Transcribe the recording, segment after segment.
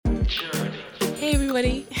Hey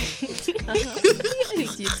everybody.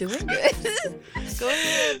 You're doing good. Go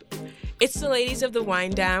ahead. It's the ladies of the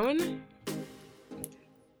Wind Down.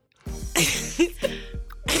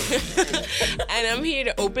 And I'm here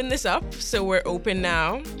to open this up, so we're open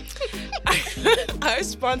now. Our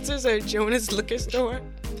sponsors are Jonas Liquor Store.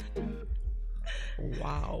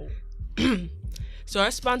 Wow. So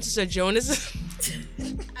our sponsors are Jonas.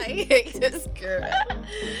 I hate this girl.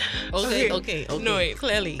 Okay. No, wait.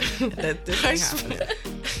 Clearly, that this thing happened.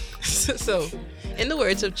 So, in the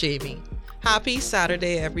words of Jamie, happy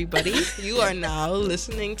Saturday, everybody. You are now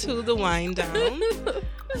listening to The Wind Down.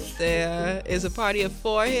 There is a party of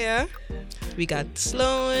 4 here. We got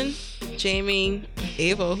Sloan, Jamie,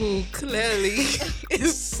 Ava, who clearly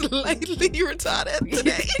is slightly retarded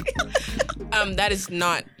today. That is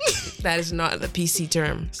not the PC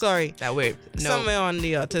term. Sorry. That we're Somewhere on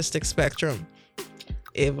the autistic spectrum,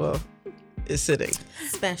 Ava is sitting.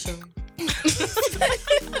 Special.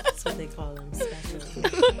 That's what they call them,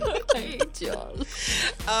 special. I hate y'all.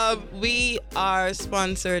 We are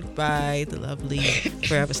sponsored by the lovely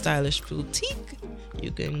Forever Stylish Boutique.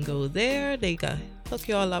 You can go there. They got hook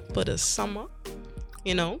you all up for the summer,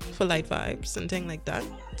 for light vibes and things like that.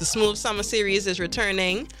 The Smooth Summer Series is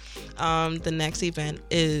returning. The next event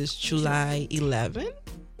is July 11th?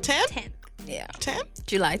 10th? Yeah. 10th?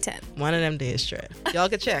 July 10th. One of them days straight. Y'all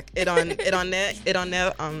can check it on their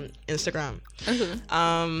Instagram.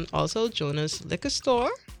 Mm-hmm. Also Jonas Liquor Store.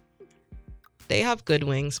 They have good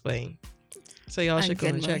wings playing. So y'all should go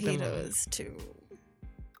and check them out. Too.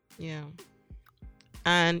 Yeah.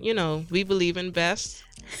 And we believe in best.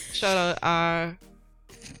 Shout out our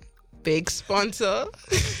big sponsor.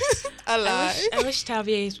 Alive. I wish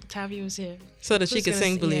Tavia was here. So that she could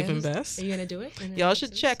sing Believe in Best. Are you gonna do it? Y'all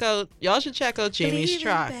should check out Jamie's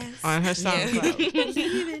track on her SoundCloud.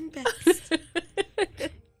 Believe in best.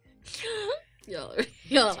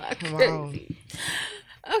 Y'all are crazy. Wow.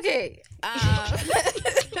 Okay.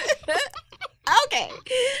 Okay.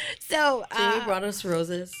 So Jamie brought us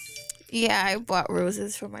roses. yeah, I bought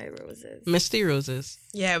roses for my roses. Misty Roses.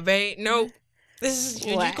 Yeah, no. Would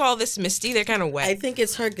you What? call this misty? They're kind of wet. I think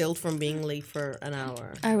it's her guilt from being late for an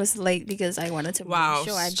hour. I was late because I wanted to Wow. make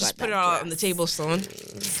sure I Just got put it that all dress on the table, Sloan.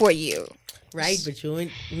 for you. Right, but you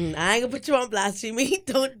ain't. I ain't gonna put you on blast, Jimmy.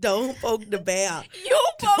 Don't poke the bear. You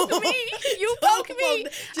poke me. You poke me.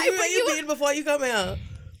 Jimmy, where you been before you come here?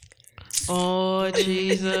 Oh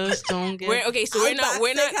Jesus! Don't get. We're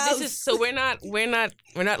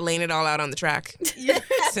not laying it all out on the track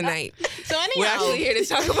tonight. So anyhow, We're actually here to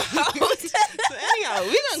talk about. we're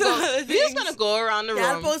just gonna go around the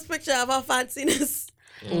Gotta room. post picture of our fanciness.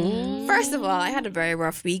 First of all, I had a very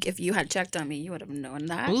rough week. If you had checked on me, you would have known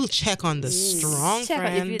that. We'll check on the strong Check on,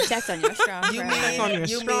 if friend. you checked on your strong You friend. Check on your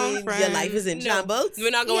mean strong your friend. life is in shambles?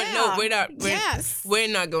 We're not going. Yeah. No, we're not. Yes. We're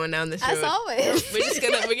not going down this As road. always. We're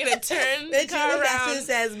gonna turn the The car Jimmy Jackson around.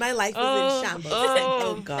 says my life is Oh, in shambles.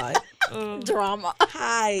 oh. Oh God. Drama.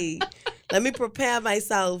 Hi. Let me prepare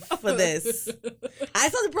myself for this. I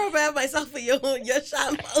still have to prepare myself for your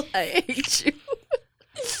shambles. I hate you.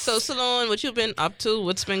 So Salone, what you been up to?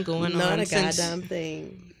 What's been going Not on a since? goddamn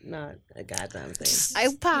thing. Not a goddamn thing.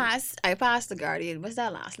 I passed the Guardian. Was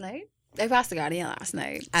that last night? I passed the Guardian last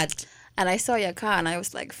night. And I saw your car and I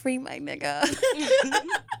was like, free my nigga.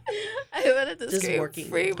 I wanted to Just scream, working.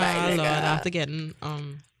 free my Oh nigga. Lord, after getting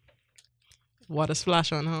water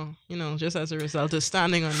splash on her, just as a result of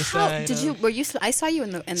standing on the How side. did you? Were you? I saw you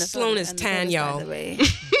in the Sloan is in the tan, photos, y'all. By the way.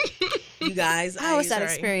 You guys, How was that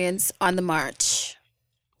sorry. experience on the march?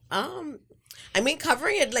 I mean,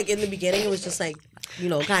 covering it like in the beginning, it was just like,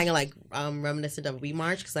 kind of like reminiscent of We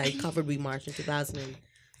March because I covered We March in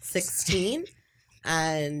 2016,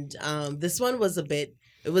 and this one was it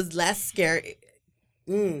was less scary.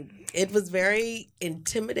 It was very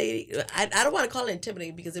intimidating. I don't want to call it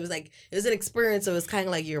intimidating because it was an experience. So it was kind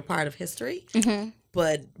of like you're part of history, Mm-hmm.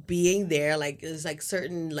 but being there, like, it was like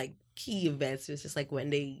certain like key events. It was just like when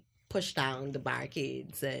they pushed down the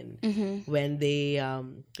barricades and when they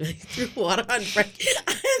threw water on Frankie.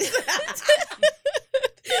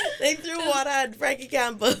 They threw water on Frankie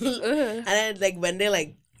Campbell. And then like when they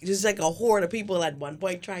like just like a horde of people at one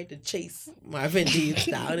point tried to chase Marvin Deeds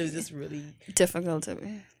down. It was just really Difficult to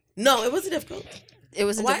be. No, it wasn't difficult. It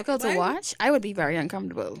was difficult to watch. I would be very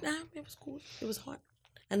uncomfortable. Nah, it was cool. It was hot.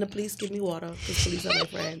 And the police give me water because police are my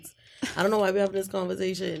friends. I don't know why we're having this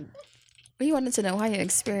conversation. We wanted to know how your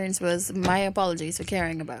experience was. My apologies for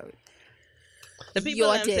caring about The people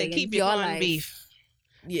your them say day keep and your your corned life. beef.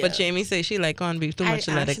 Yeah. But Jamie say she like corned beef too much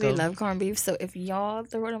to I let it actually go. love corned beef, so if y'all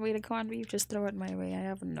throw away the corned beef, just throw it my way. I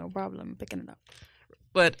have no problem picking it up.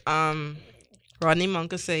 But Rodney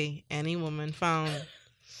Monk say any woman found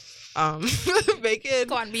baking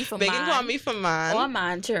Corned beef for baking man. corned beef for man Or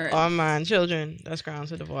man children. or man children, that's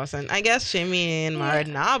grounds for divorce. And I guess Jamie ain't married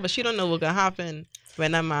now, but she don't know what's gonna happen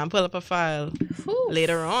when a man pull up a file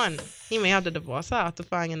later on. He may have to divorce her after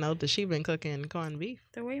finding out that she been cooking corned beef.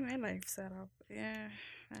 The way my life set up, yeah,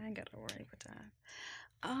 I ain't gotta worry about that.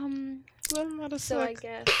 So I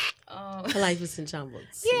guess Her life is in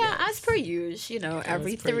shambles. yeah, as per usual,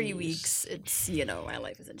 every per 3 usual. weeks it's my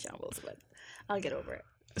life is in shambles, but I'll get over it.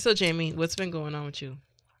 So Jamie, what's been going on with you?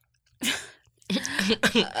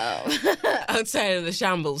 Outside of the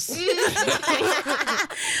shambles.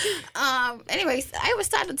 Anyways, I was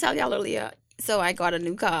starting to tell y'all earlier. So I got a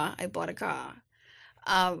new car. I bought a car.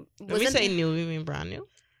 When we say new, we mean brand new.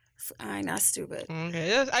 I ain't not stupid.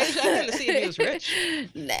 Okay, I didn't see if he was rich.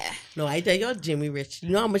 Nah. No, I tell y'all, Jimmy Rich. You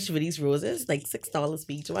know how much for these roses? Like $6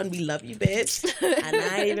 for each one. We love you, bitch. And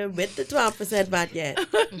I ain't even with the 12% back yet.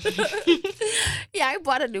 Yeah, I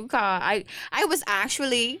bought a new car. I was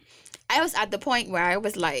at the point where I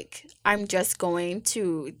was like, I'm just going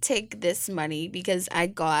to take this money because I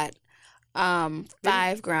got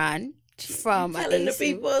 $5,000 from Telling the ASU.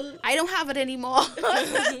 people. I don't have it anymore.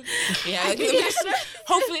 Yeah,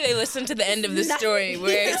 hopefully they listen to the end of the story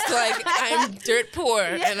where it's like I'm dirt poor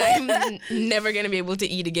and I'm never gonna be able to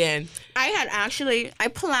eat again.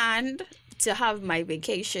 I planned to have my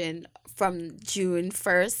vacation from June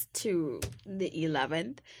 1st to the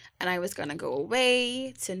 11th, and I was gonna go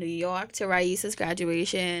away to New York to Raisa's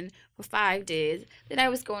graduation for 5 days. Then I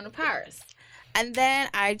was going to Paris, and then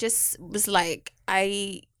I just was like,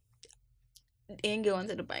 I ain't going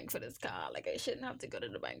to the bank for this car. Like, I shouldn't have to go to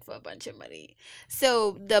the bank for a bunch of money.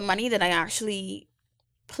 So the money that I actually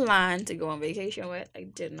planned to go on vacation with, I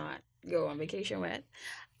did not go on vacation with.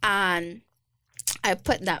 And I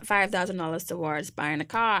put that $5,000 towards buying a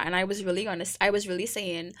car. And I was really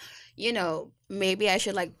saying, maybe I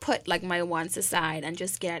should like put like my wants aside and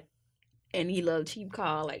just get any little cheap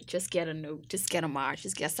car, like just get a March,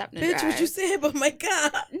 just get something to Bitch, drive. what you say about my car?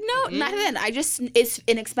 No, nothing. It's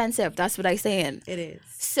inexpensive. That's what I saying. It is.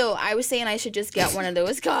 So I was saying I should just get one of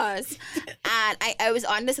those cars. And I was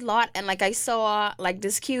on this lot and like I saw like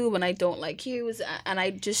this cube and I don't like cubes and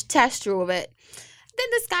I just test drove it. Then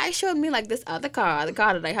this guy showed me like this other car, the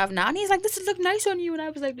car that I have now, and he's like, this would look nice on you. And I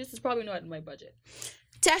was like, this is probably not in my budget.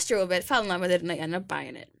 Test drove it, fell in love with it, and I ended up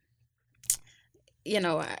buying it.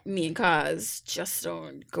 Me and cars just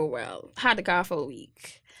don't go well. Had the car for a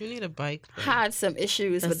week. You need a bike. Though. Had some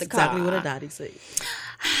issues That's with the car. exactly what a daddy said.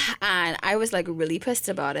 And I was like really pissed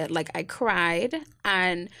about it. Like I cried.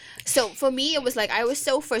 And so for me, it was like I was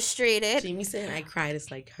so frustrated. Jamie saying I cried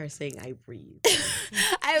is like her saying I breathe.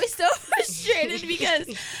 I was so frustrated because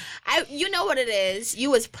you know what it is.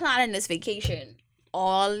 You was planning this vacation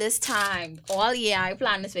all this time, all year. I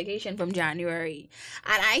planned this vacation from January,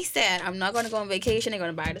 and I said I'm not going to go on vacation. I'm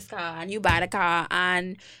going to buy this car, and you buy the car,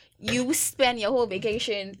 and you spend your whole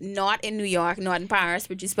vacation not in New York, not in Paris,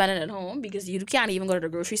 but you spend it at home because you can't even go to the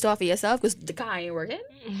grocery store for yourself because the car ain't working.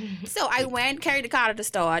 So I went, carried the car to the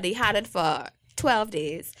store. They had it for 12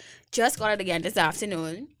 days. Just got it again this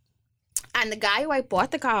afternoon. And the guy who I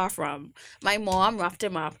bought the car from, my mom roughed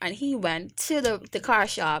him up, and he went to the car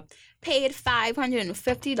shop, paid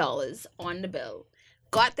 $550 on the bill.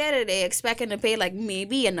 Got there today expecting to pay like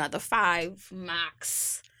maybe another $5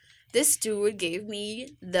 max. This dude gave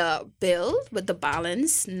me the bill with the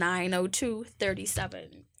balance,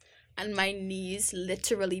 $902.37. And my knees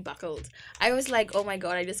literally buckled. I was like, oh my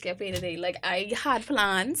God, I just get paid today. Like, I had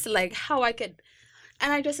plans, like, how I could...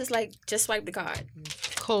 And I just was like, just swipe the card.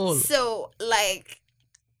 Cold. So, like...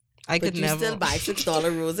 I could But you never. still buy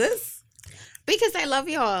 $6 roses? Because I love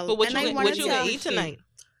y'all. But what and I you wanted gonna to eat tonight?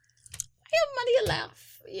 I have money left,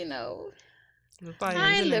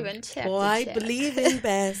 I live in check Oh, to I check. believe in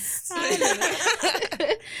best.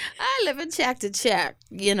 I live in check to check.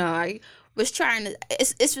 I was trying to...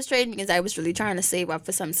 It's frustrating because I was really trying to save up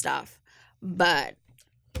for some stuff. But...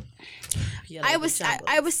 Yeah, I like was the shambles.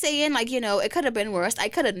 I was saying like it could have been worse. I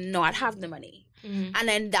could have not have the money, and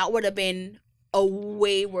then that would have been a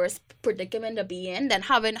way worse predicament to be in than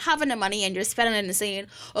having the money and just spending it and saying,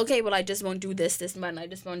 okay, well I just won't do this month, I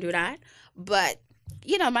just won't do that. But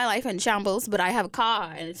my life in shambles. But I have a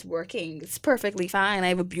car and it's working. It's perfectly fine. I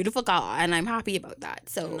have a beautiful car and I'm happy about that.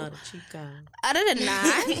 So Not a cheap guy. other than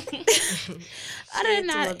that,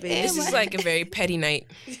 This is like a very petty night.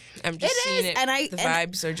 I'm just It seeing is, it. and the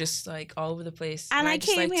vibes are just like all over the place. and I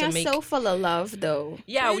just came like here to make... so full of love though.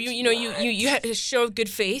 Yeah, you had a show of good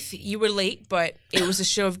faith. You were late, but it was a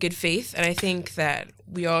show of good faith, and I think that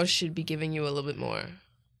we all should be giving you a little bit more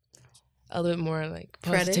a little bit more like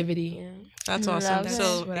Credit. positivity. Yeah. That's awesome. Love it. So,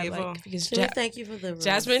 That's what I Ava, like. Because Sure, thank you for the rose.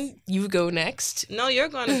 Jasmine, you go next. no, you're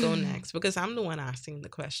going to go next because I'm the one asking the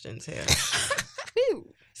questions here.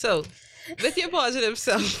 So, with your positive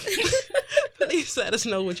self, please let us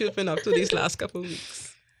know what you've been up to these last couple of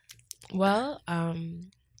weeks. Well,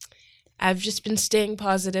 I've just been staying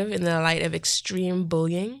positive in the light of extreme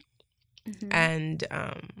bullying and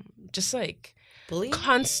just like Bullying?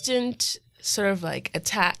 constant sort of like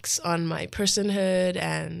attacks on my personhood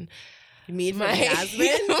and You mean from my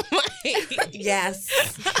Jasmine? my- Yes.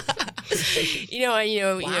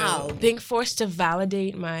 Wow. being forced to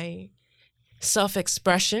validate my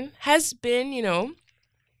self-expression has been,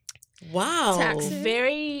 Wow. Toxic.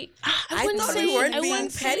 very. I thought we weren't being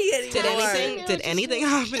petty anymore. Did anything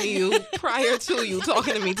happen to you prior to you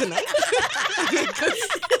talking to me tonight?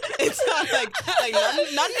 It's not like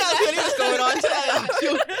nothing else really was going on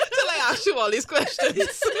till I asked you all these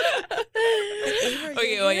questions.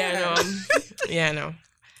 Okay, well, yeah, no.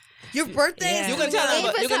 Your birthday Yeah. is You can tell coming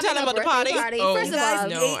them. up. You can tell them about the party. Oh, First of guys, all,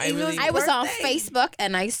 no, I really- I was on birthday. Facebook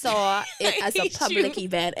and I saw it as a hate public you.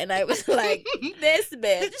 event, and I was like, "This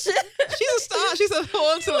bitch, She's a star. She's a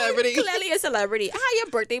whole celebrity. clearly a celebrity. How your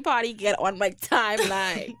birthday party get on my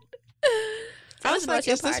timeline?" I was like,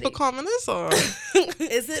 your is this for party. commoners or?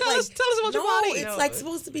 Is it Tell like us about your no? party. It's like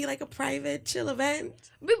supposed to be like a private chill event.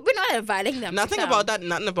 We're not inviting them. Nothing to come. about that.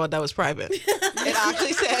 Nothing about that was private.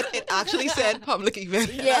 It actually said public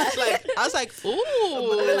event. Yeah. I was like,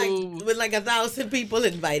 ooh. with like 1,000 people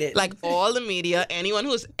invited. Like all the media, anyone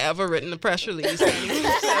who's ever written a press release, anyone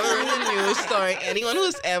who's ever written a news story, anyone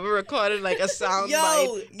who's ever recorded like a sound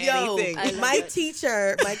bite, anything. I love my it.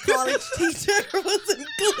 teacher, my college teacher was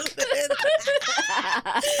included.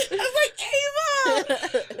 I was like,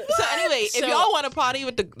 Ava. So anyway, if So- y'all want to party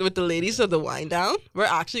with the ladies of the Wind Down, we're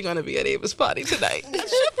actually gonna be at Ava's party tonight.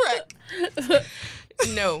 Shipwreck.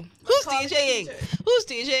 No. Who's DJing? Who's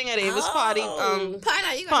DJing at Ava's party? Pine,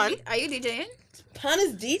 are you Pun. Are you DJing? Pun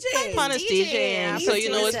is DJ. Pun is DJing, so you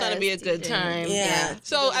know it's gonna be a good time. Yeah.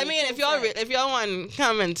 So I mean, if y'all want to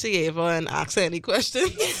come and see Ava and ask her any questions,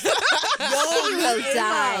 Yo, She will Ava.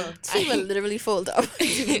 die. She will literally fold up.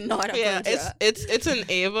 Do not yeah, approach her. it's an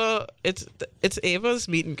Ava. It's Ava's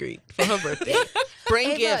meet and greet for her birthday. Bring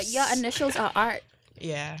Ava, gifts. your initials are art.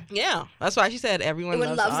 Yeah. Yeah, that's why she said everyone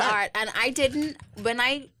Everyone loves art. art. And I didn't, when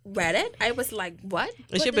I read it, I was like, what? Is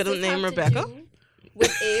What your does middle this name have to Rebecca? do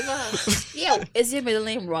with Ava? Yeah, is your middle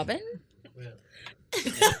name Robin?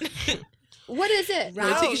 What is it?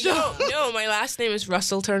 Rotisha. No, my last name is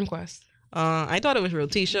Russell Turnquest. I thought it was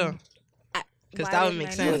Rotisha. Because Why that would make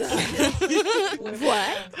didn't I know sense.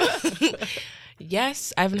 What?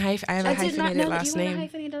 Yes, I have a I did not hyphenated know that last you had a name.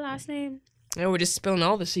 hyphenated last name. Yeah, we're just spilling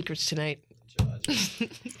all the secrets tonight.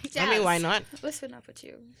 I mean, why not? What's been up with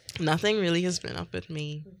you? Nothing really has been up with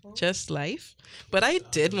me. Just life. But I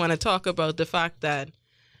did want to talk about the fact that,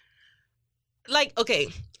 like, okay,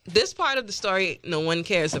 this part of the story no one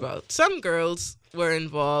cares about. Some girls were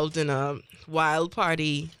involved in a wild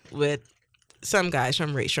party with some guys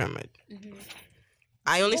from Ray Sherman.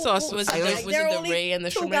 I only saw. Was I it only, the- was There it are the only Ray and the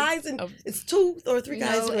two Sherman? guys and Oh. it's 2 or 3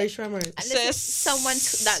 guys No, in Ray Sherman. And this is someone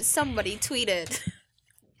that somebody tweeted.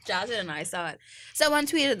 Jasmine and I saw it. Someone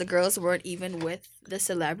tweeted the girls weren't even with the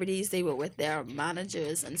celebrities; they were with their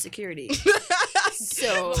managers and security.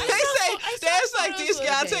 So they say there's like these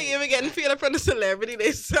guys ain't even getting feel up from the celebrity.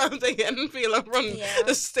 They sound they getting feel up from Yeah.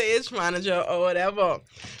 the stage manager or whatever.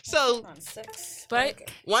 So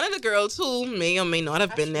But one of the girls who may or may not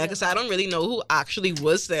have been there, because I don't really know who actually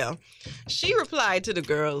was there, she replied to the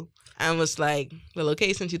girl and was like, well,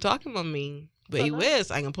 okay, since you're talking about me, where you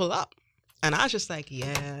is, I can pull up. And I was just like,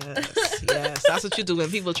 yes, yes. That's what you do when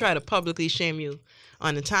people try to publicly shame you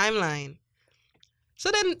on the timeline. So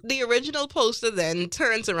then the original poster then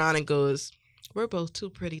turns around and goes, we're both too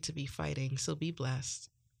pretty to be fighting, so be blessed.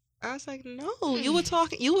 I was like, no, you were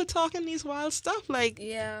talking these wild stuff. Like,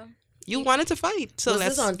 yeah, you wanted to fight, so Was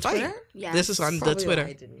let's this on fight. Twitter? yeah, This is on Probably the Twitter. why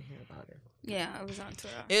I didn't hear about it. yeah. I was on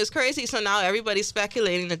Twitter. It was crazy. So now everybody's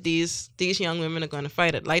speculating that these young women are going to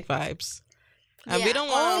fight at Light Vibes. And we Yeah. don't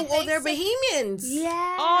want Oh, they're Bohemians.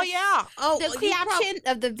 Yeah. Oh, yeah. Oh, The caption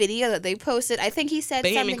of the video that they posted, I think he said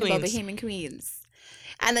Bohemian something about Queens. Bohemian Queens.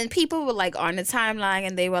 And then people were like on the timeline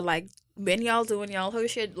and they were like, when y'all doing y'all whole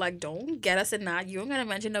shit, like, don't get us in that. You ain't gonna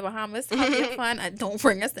mention the Bahamas. Have your fun. And don't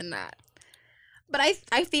bring us in that. But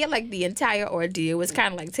I feel like the entire ordeal was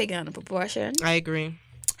kind of like taken out of proportion. I agree.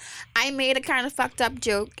 I made a kind of fucked up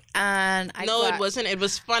joke and It wasn't. It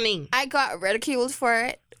was funny. I got ridiculed for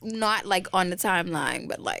it, not like on the timeline,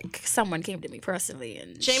 but like someone came to me personally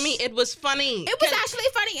and Jamie, it was funny. it was actually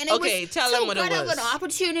funny, and it Okay, was tell too them what it good of was. an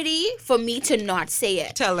opportunity for me to not say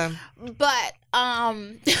it. Tell them. But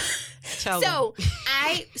Tell so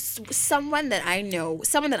someone that I know,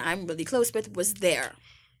 someone that I'm really close with, was there.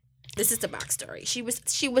 This is the backstory. She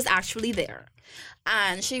was actually there,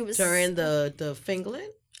 and she was During the fingering.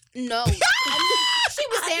 no. She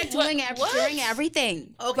was there doing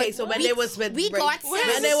everything. Okay, But so when there was when we got when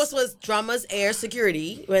some- there was drummers air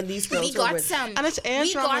security when these girls we were got with some And it's air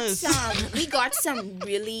we got drummers. some we got some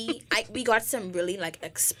really like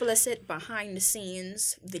explicit behind the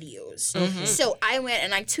scenes videos. Mm-hmm. So I went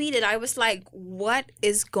and I tweeted, I was like, what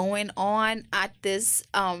is going on at this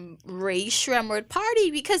Ray Shremmerd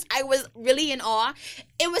party? Because I was really in awe.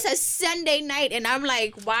 It was a Sunday night and I'm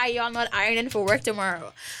like, why y'all not ironing for work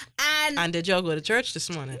tomorrow? And did y'all go to church this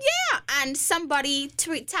morning? Yeah, and somebody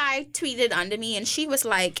tweeted under me, and she was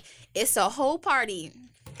like, "It's a whole party,"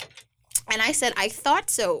 and I said, "I thought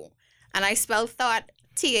so," and I spelled thought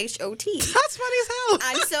THOT. That's funny as hell.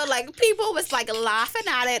 And so like people was like laughing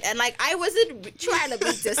at it, and like I wasn't trying to be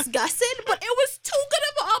disgusted, but it was too good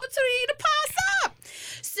of an opportunity to pass up.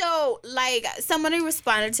 So like somebody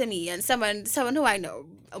responded to me, and someone who I know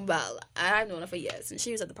well, I've known her for years, and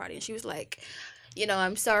she was at the party, and she was like, you know,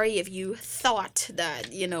 I'm sorry if you thought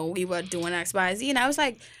that, you know, we were doing X, Y, Z. And I was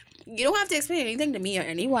like, you don't have to explain anything to me or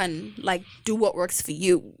anyone. Like, do what works for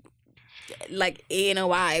you. Like, ain't no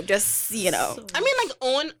vibe. Just, you know. I mean, like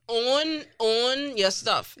on your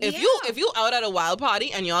stuff. If you out at a wild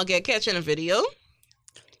party and y'all get catch in a video,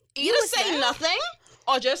 either was say there. nothing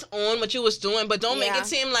or just own what you was doing, but don't make Yeah. it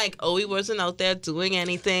seem like, oh, he wasn't out there doing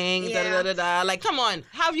anything. Yeah. Da, da, da, da. Like, come on.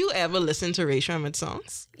 Have you ever listened to Ray Shremmerd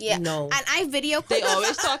songs? Yeah. No. And I video They clipped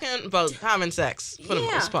always talking about having sex for the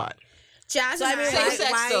Yeah. most part. Jazz So, and I mean, I. Safe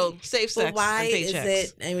why- sex though. Safe But sex why and is paychecks.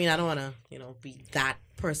 it? I mean, I don't want to, be that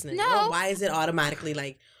person. anymore. No. Why is it automatically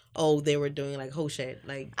like, oh, they were doing like whole shit?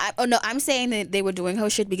 Like, No, I'm saying that they were doing whole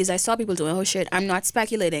shit because I saw people doing whole shit. I'm not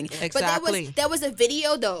speculating. Exactly. But there was a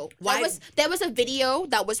video though. Why- There was a video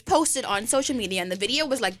that was posted on social media, and the video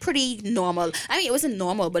was like pretty normal. I mean, it wasn't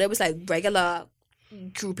normal, but it was like regular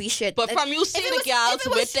groupie shit. But from you see If it the was- gals if it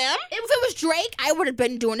was- with them, If it was Drake, I would have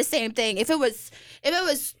been doing the same thing. If it was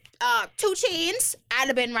 2 Chainz, I'd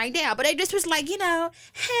have been right there. But it just was like,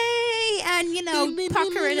 hey, and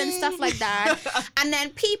puckering and stuff like that. And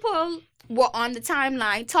then people were on the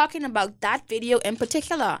timeline talking about that video in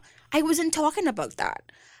particular. I wasn't talking about that.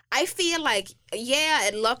 I feel like, yeah,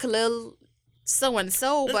 it looked a little so and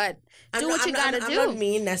so, but do what you gotta do. I don't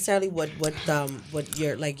mean necessarily what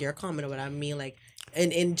your your comment, but I mean like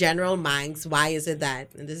in general minds. Why is it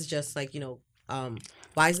that? And this is just like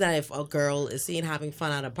why is that if a girl is seen having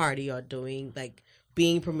fun at a party or doing like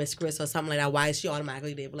being promiscuous or something like that, why is she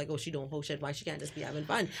automatically there? Like, oh, she doing whole shit. Why she can't just be having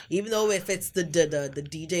fun? Even though if it's the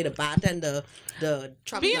DJ, the bartender, the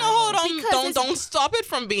truck being a driver. hoe don't stop it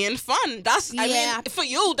from being fun. That's I Yeah. mean for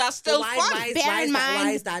you that's So still why, fun. why, is, Bear why, in is that, why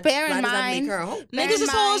mind- is that? bear in Why does that mind- make her a hoe? bear Niggas in is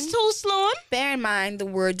hoes mind- too, Sloan. Bear in mind the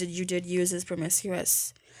word that you did use is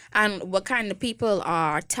promiscuous. And what kind of people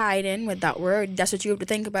are tied in with that word? That's what you have to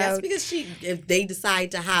think That's about. because if they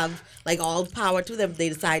decide to have like all power to them, they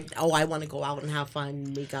decide, oh, I want to go out and have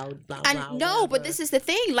fun, make out, blah blah. And no, but this is the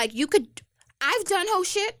thing. Like I've done whole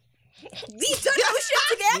shit. We've done whole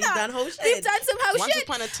shit together. We've done whole shit. We've done some whole Once shit.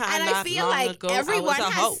 upon a time, and I not feel long like ago, I was a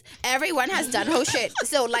hoe. everyone has done whole shit.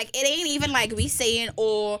 So like it ain't even like we saying,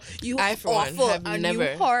 oh, you I, for one, awful have and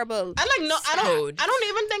never- you horrible. And like no, I Code. don't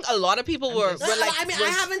even think a lot of people were No, like. I mean, I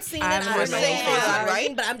haven't seen it. I've I never don't know seen if it, it's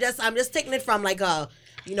right? But I'm just taking it from like a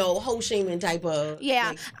whole shaming type of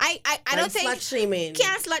Yeah, like, I don't think slut shaming.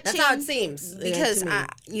 can't slut That's shame how it seems because to me.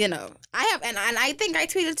 I have and I think I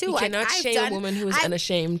tweeted too. You cannot I've shame done, a woman who is I-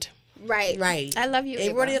 unashamed. Right, Right. I love you.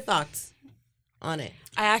 Hey, what are Ava. your thoughts on it?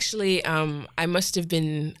 I actually, I must have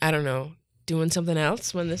been, I don't know, doing something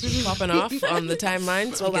else when this was popping off on the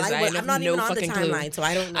timelines Well, because I I'm have not no even on the fucking clue. timeline, so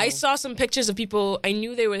I don't know. I saw some pictures of people. I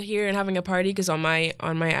knew they were here and having a party because on my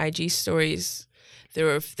IG stories, there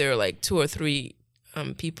were like 2 or 3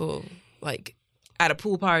 people like at a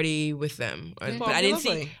pool party with them. But I didn't see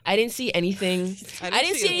lovely. anything. I didn't see a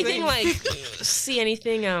anything thing. like see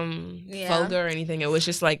anything Yeah. vulgar or anything. It was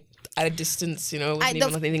just like at a distance, it wasn't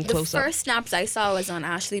even anything the close up. first snaps I saw was on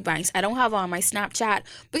Ashley Banks. I don't have her on my Snapchat,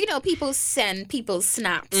 but people send people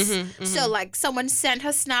snaps. So like someone sent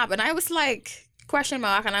her snap, and I was like question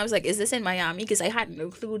mark, and I was like, is this in Miami? Because I had no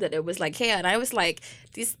clue that it was like here, and I was like,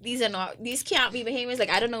 these can't be Bahamians. Like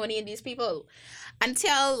I don't know any of these people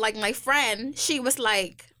until like my friend, she was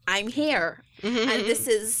like, I'm here, and this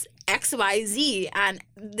is XYZ and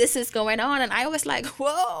this is going on. And I was like,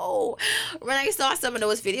 whoa, when I saw some of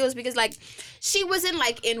those videos, because like she wasn't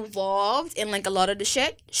like involved in like a lot of the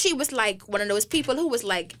shit. She was like one of those people who was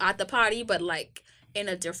like at the party but like in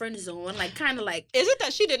a different zone, like kind of like. Is it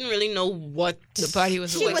that she didn't really know what the party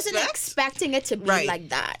was? She wasn't expecting it to be like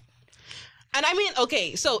that. And I mean,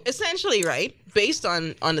 okay, so essentially, right, based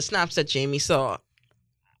on the snaps that Jamie saw,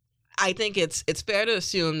 I think it's fair to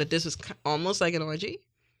assume that this was almost like an orgy.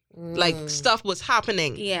 Like, stuff was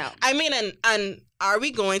happening. Yeah. I mean, and are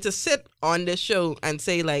we going to sit on this show and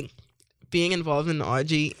say, like, being involved in the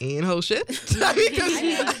orgy ain't whole shit? That's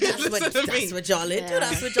what y'all into.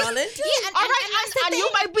 That's what y'all into. Yeah, and you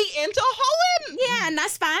might be into hoeing. Yeah, and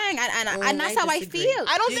that's fine. And that's how I feel.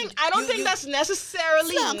 I don't think that's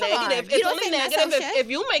necessarily negative. It's only negative if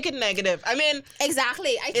you make it negative. I mean,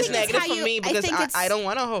 exactly. I think it's negative for me because I don't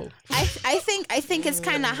want to hoe. I think it's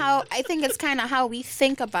kind of how we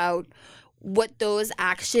think about what those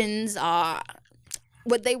actions are,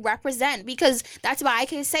 what they represent, because that's why I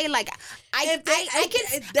can say like I can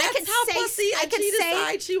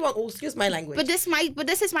say she won't. Oh, excuse my language. But this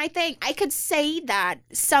is my thing. I could say that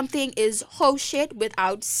something is ho shit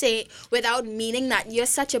without meaning that you're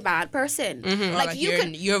such a bad person. Mm-hmm. Like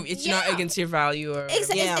it's not against your value or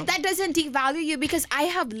that doesn't devalue you, because I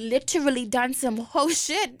have literally done some ho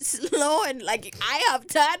shit, Sloan. Like I have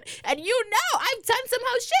done, and I've done some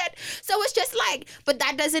ho shit. So it's just like, but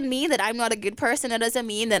that doesn't mean that I'm not a good person. It doesn't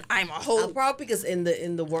mean that I'm a hoe. Probably because in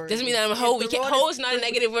the word doesn't mean that I'm a hoe. Hoe is not a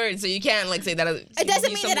negative word, so you can't like say that. It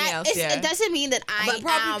doesn't mean that it doesn't mean that I. But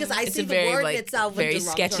probably because I see the word itself very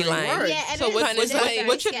sketchy line. Yeah, so what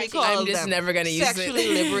should we call I'm just never gonna use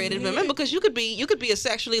sexually liberated women? Because you could be a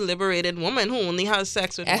sexually liberated woman who only has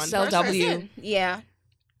sex with one person. SLW. Yeah.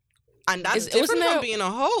 And that's different from being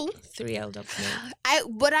a hoe. 3LW.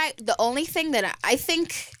 The only thing that I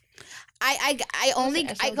think. I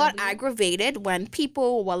got aggravated when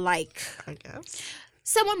people were like, I guess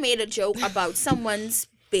someone made a joke about someone's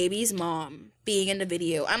baby's mom being in the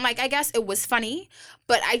video. I'm like, I guess it was funny,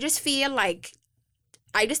 but I just feel like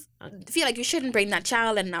you shouldn't bring that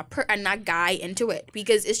child and that guy into it,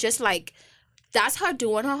 because it's just like, that's her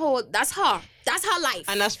doing her whole, that's her life.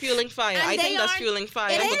 And that's fueling fire. I think that's fueling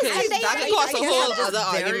fire, because that could cause a whole other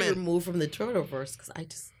very argument. removed from the Turtleverse, because I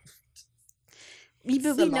just. We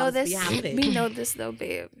know this. We know this though,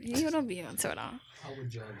 babe. You don't be on Twitter. How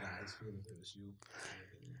would y'all guys feel if it was you?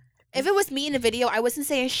 If it was me in the video, I wasn't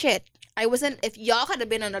saying shit. I wasn't. If y'all had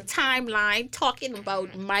been on a timeline talking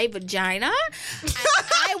about my vagina, and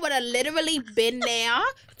I would have literally been there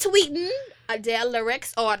tweeting Adele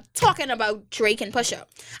lyrics or talking about Drake and Pusha.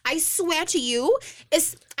 I swear to you,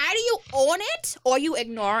 it's either you own it or you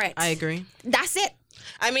ignore it. I agree. That's it.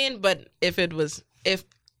 I mean, but if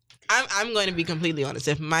I'm going to be completely honest.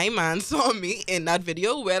 If my man saw me in that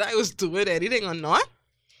video, whether I was doing anything or not,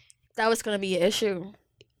 that was going to be an issue.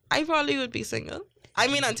 I probably would be single. I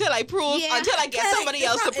mean, until I get somebody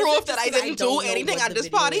else to prove that I didn't do anything at this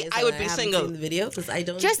party, I would be single. The video, because I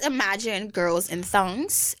don't. Just imagine girls in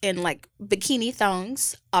thongs, in like bikini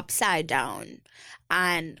thongs, upside down,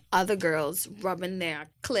 and other girls rubbing their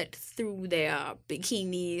clit through their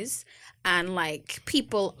bikinis. And like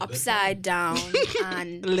people upside down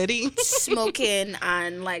and smoking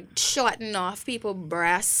and like shorting off people's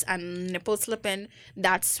breasts and nipple slipping.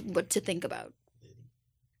 That's what to think about.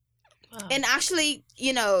 Wow. And actually,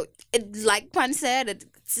 like Pan said,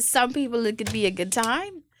 some people it could be a good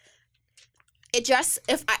time. It just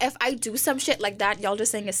if I do some shit like that, y'all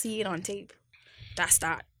just ain't gonna see it on tape. That's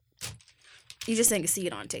that. You just ain't gonna see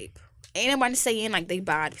it on tape. Ain't nobody saying like they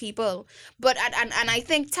bad people, but and I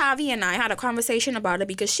think Tavi and I had a conversation about it,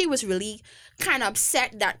 because she was really kind of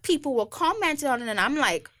upset that people were commenting on it, and I'm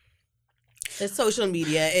like, it's social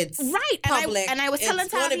media, it's right, public, and I was telling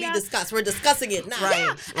Tavia, it's going to be discussed. We're discussing it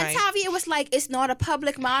now, and Tavia was like, it's not a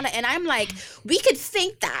public matter, and I'm like, we could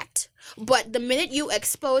think that. But the minute you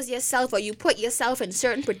expose yourself or you put yourself in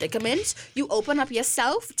certain predicaments, you open up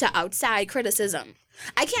yourself to outside criticism.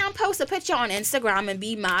 I can't post a picture on Instagram and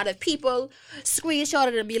be mad if people screenshot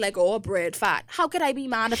it and be like, oh, bread fat. How could I be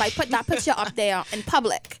mad if I put that picture up there in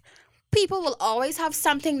public? People will always have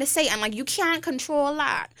something to say, and like, you can't control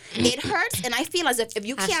that. It hurts, and I feel as if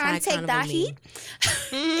you can't take that heat.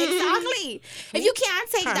 Exactly. If you can't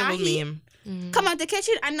take that heat, come out the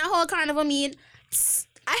kitchen, and that whole carnival meme,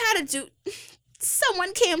 I had to do.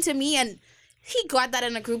 Someone came to me and he got that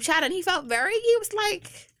in a group chat, and he was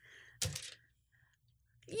like,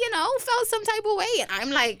 felt some type of way. And I'm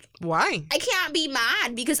like, why? I can't be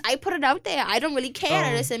mad because I put it out there. I don't really care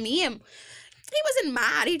that it's a meme. He wasn't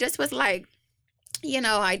mad. He just was like,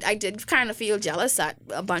 I did kind of feel jealous at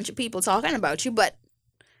a bunch of people talking about you, but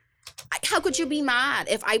how could you be mad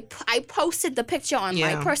if I posted the picture on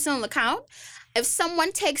my personal account? If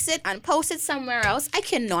someone takes it and posts it somewhere else, I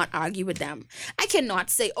cannot argue with them. I cannot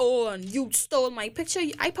say, oh, and you stole my picture.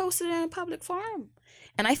 I posted it in a public forum.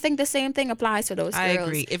 And I think the same thing applies to those girls. I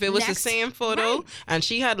agree. If it was the same photo and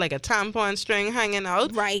she had like a tampon string hanging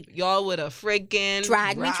out, y'all would have freaking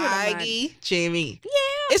drag me to the mud. Jamie.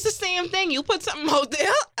 Yeah. It's the same thing. You put something out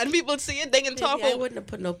there and people see it, they can talk. I wouldn't have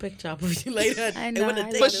put no picture up of you like that. I know.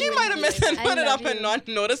 But she might have missed and put it up and not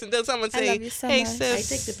noticed until someone say, hey, sis.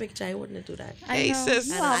 I take the picture. I wouldn't do that. Hey, sis.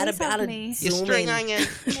 Your string hanging.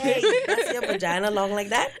 Hey, that's your vagina long like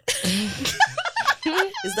that?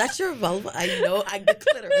 Is that your vulva? I know. I get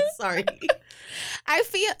clitoris. Sorry. I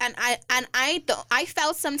feel I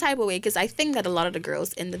felt some type of way because I think that a lot of the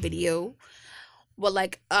girls in the video were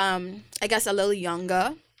like I guess a little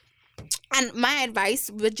younger. And my advice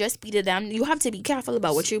would just be to them, you have to be careful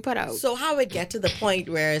about what you put out. So how it get to the point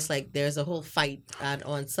where it's like there's a whole fight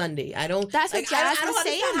on Sunday? I don't. That's what Jazz was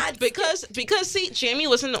saying. Because see, Jamie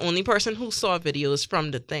wasn't the only person who saw videos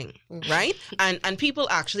from the thing, right? And people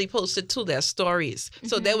actually posted to their stories.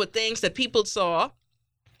 So there were things that people saw.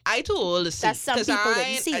 I too old to see. That some people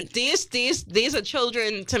didn't see. These are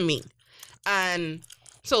children to me, and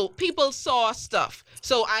so people saw stuff.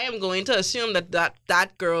 So I am going to assume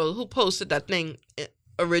that girl who posted that thing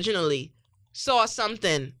originally saw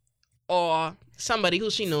something, or somebody who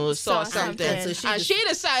she knows saw something. So she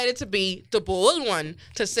decided to be the bold one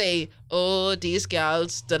to say, oh, these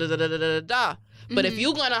gals, da da da da da da da. But if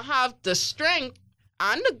you're going to have the strength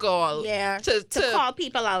and the gall to call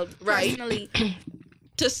people out personally.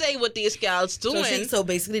 To say what these gals doing. So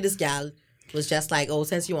basically this gal was just like, oh,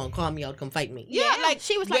 since you won't call me out, come fight me. Yeah, like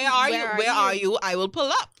she was like, where are you? I will pull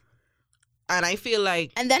up. And I feel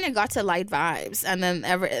like, and then it got to light vibes, and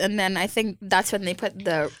then I think that's when they put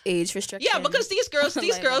the age restriction. Yeah, because these girls are.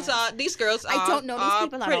 I don't know these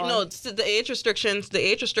people at all. No, the age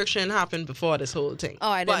restriction happened before this whole thing.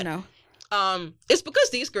 Oh, I didn't know. It's because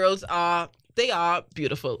these girls are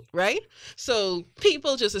beautiful, right? So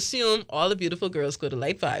people just assume all the beautiful girls go to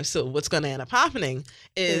Light Vibes. So what's going to end up happening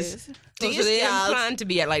is these so they gals didn't plan to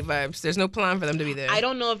be at Light Vibes. There's no plan for them to be there. I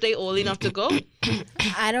don't know if they old enough to go.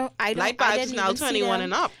 I don't. Light Vibes is now 21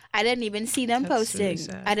 and up. I didn't even see them posting. Really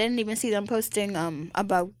sad. I didn't even see them posting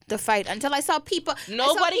about the fight until I saw people.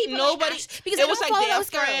 Nobody. Because it was like their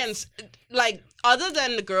friends. Like other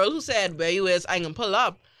than the girl who said, "Where you is, I can pull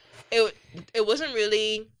up." It wasn't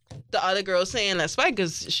really the other girl saying let's fight,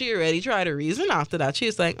 because she already tried to reason after that. She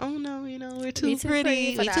was like, oh no, we're too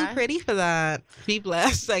pretty. We're too pretty for that. Be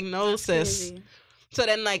blessed. Like, no, sis. Crazy. So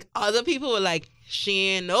then like other people were like, she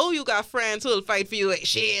ain't know you got friends who'll fight for you.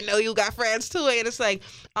 She ain't know you got friends too. And it's like,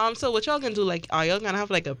 so what y'all gonna do? Like, are y'all gonna have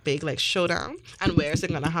like a big like showdown? And where is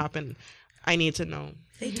it gonna happen? I need to know.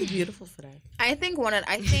 They too beautiful for that. I think one of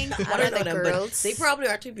the girls. They probably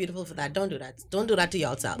are too beautiful for that. Don't do that. Don't do that to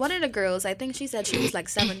yourself. One of the girls, I think she said she was like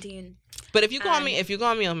 17. But if you call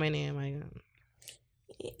me on my name,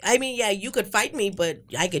 I mean, yeah, you could fight me, but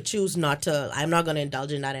I could choose not to. I'm not gonna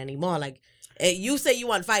indulge in that anymore. Like, you say you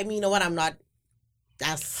want to fight me, you know what? I'm not.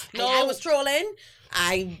 I was trolling.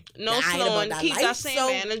 Sloan, keep that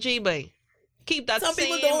same energy, but keep that some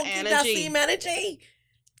same people don't energy. Keep that same energy.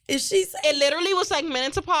 Is she saying? It literally was like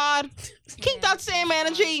minutes apart. Keep that same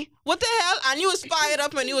energy. What the hell? And you was fired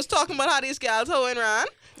up and you was talking about how these guys hoeing around.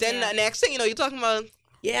 Then the next thing you know, you're talking about.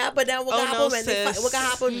 Yeah, but then what gonna happen when they fight? What gonna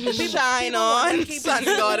happen? Shine on, sun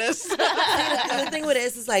goddess. The thing with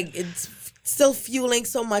this is like it's still fueling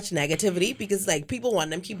so much negativity, because like people want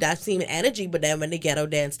them to keep that same energy, but then when they get out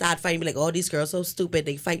there and start fighting, be like, oh, these girls so stupid,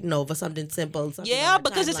 they fighting over something simple. Yeah,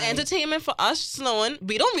 because it's entertainment for us, Sloan.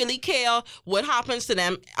 We don't really care what happens to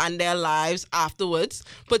them and their lives afterwards,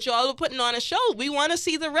 but y'all are putting on a show. We want to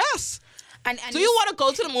see the rest. And do you want to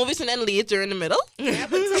go to the movies and then leave during the middle? Yeah,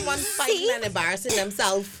 but someone's fighting and embarrassing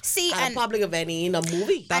themselves at a public event in a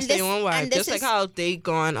movie. That's the one way. Just like how they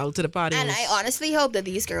gone out to the party. And I honestly hope that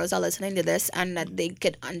these girls are listening to this and that they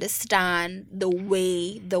could understand the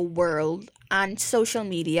way the world and social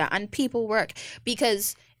media and people work.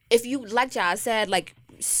 Because if you, like Jazz said, like,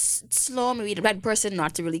 slow me the bad person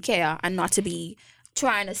not to really care and not to be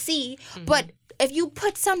trying to see, but if you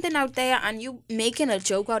put something out there and you making a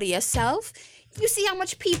joke out of yourself, you see how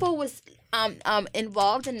much people was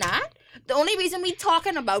involved in that. The only reason we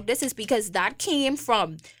talking about this is because that came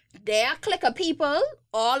from their clique of people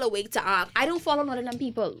all the way to our. I don't follow none of them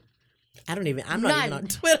people. I'm not even on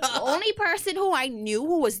Twitter. The only person who I knew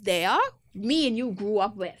who was there, me and you grew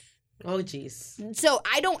up with. Oh, jeez. So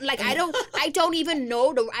I don't even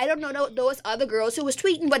know those other girls who was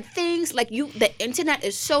tweeting, but things like the internet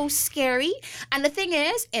is so scary. And the thing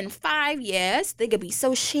is, in 5 years, they could be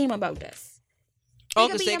so shame about this. Oh,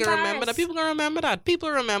 because they can remember that. People can remember that.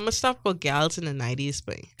 People remember stuff about gals in the 90s,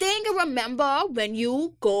 but They can remember when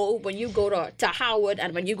you go to Howard,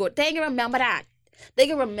 and when you go, they can remember that. They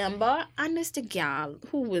can remember, and it's the gal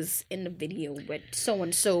who was in the video with so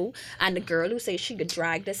and so, and the girl who says she could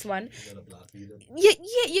drag this one. Yeah,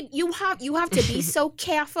 you have to be so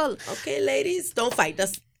careful. Okay, ladies, don't fight.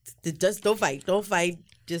 Just don't fight. Don't fight.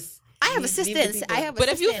 Just. I have assistants. But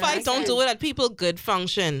if you fight, don't do it at people good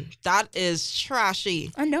function. That is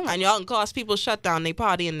trashy. I know. And y'all can cause people shut down their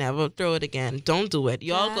party and never throw it again. Don't do it.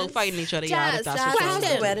 Y'all go fighting each other. Jazz, That's what y'all How's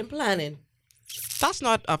do. the wedding planning? That's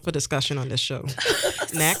not up for discussion on this show.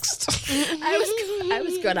 Next. I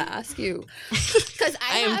was gonna ask you because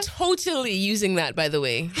I am totally using that, by the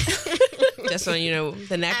way. Just so you know,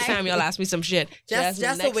 the next time y'all ask me some shit, Just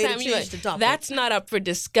the a way to next time change the topic. That's not up for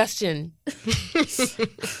discussion.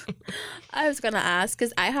 I was gonna ask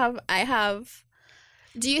because I have.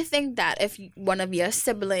 Do you think that if one of your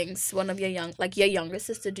siblings, one of your younger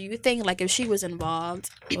sister, do you think like if she was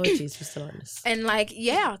involved? Oh, jeez, we're still on this. And like,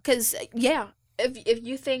 if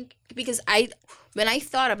you think, because when I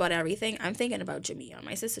thought about everything, I'm thinking about Jamia.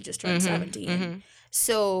 My sister just turned 17. Mm-hmm.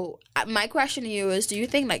 So my question to you is, do you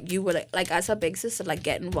think like you would like as a big sister like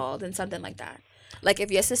get involved in something like that? Like if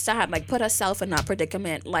your sister had like put herself in that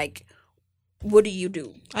predicament, like what do you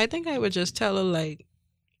do? I think I would just tell her, like,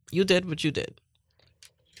 you did what you did.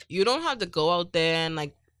 You don't have to go out there and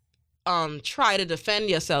like try to defend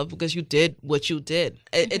yourself because you did what you did.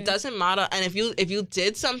 It doesn't matter. And if you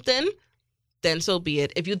did something, then so be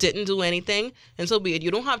it. If you didn't do anything, then so be it.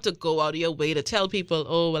 You don't have to go out of your way to tell people,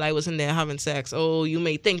 oh, well, I wasn't there having sex. Oh, you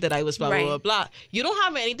may think that I was blah, blah, blah, blah. You don't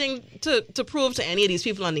have anything to prove to any of these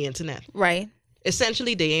people on the internet. Right.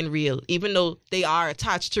 Essentially, they ain't real. Even though they are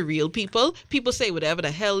attached to real people, people say whatever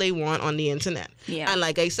the hell they want on the internet. Yeah. And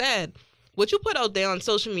like I said, what you put out there on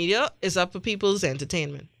social media is up for people's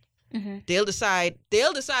entertainment. Mm-hmm. They'll decide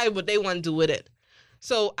what they want to do with it.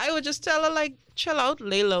 So I would just tell her, like, chill out,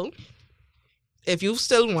 lay low. If you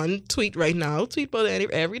still want to tweet right now, tweet about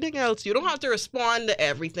everything else. You don't have to respond to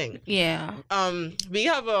everything. Yeah. We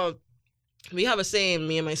have a saying,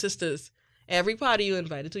 me and my sisters, every party you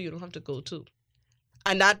invited to, you don't have to go to.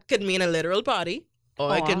 And that could mean a literal party,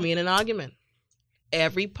 or it could mean an argument.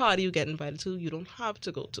 Every party you get invited to, you don't have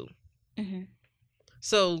to go to. Mm-hmm.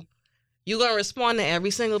 So you're going to respond to every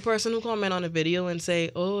single person who comment on a video and say,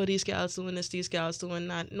 oh, these gals doing this, these gals doing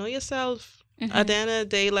that. Know yourself. Mm-hmm. At the end of the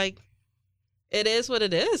day, like, it is what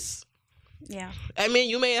it is. Yeah. I mean,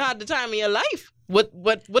 you may have had the time of your life. What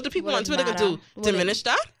do people on Twitter do? Diminish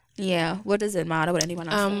that? Yeah. What does it matter what anyone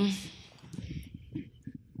else thinks?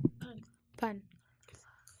 Fun.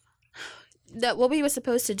 What we were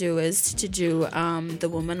supposed to do is to do the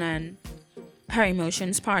woman and her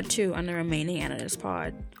emotions part 2 on the remaining end of this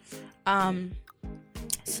part.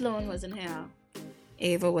 Sloan wasn't here.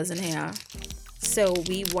 Ava wasn't here. So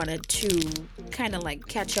we wanted to kind of like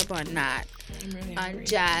catch up on that.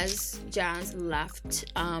 Jazz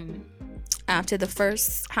left after the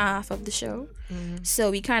first half of the show. Mm-hmm.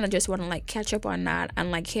 So we kind of just want to like catch up on that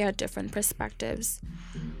and like hear different perspectives.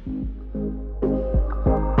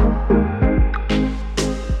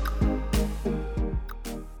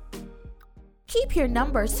 Keep your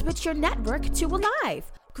number, switch your network to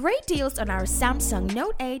Alive. Great deals on our Samsung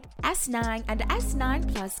Note 8, S9, and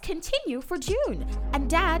S9 Plus continue for June. And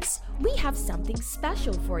dads, we have something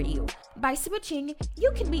special for you. By switching,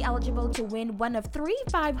 you can be eligible to win one of 3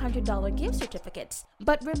 $500 gift certificates.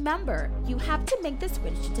 But remember, you have to make the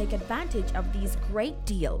switch to take advantage of these great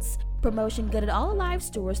deals. Promotion good at all Alive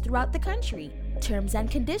stores throughout the country. Terms and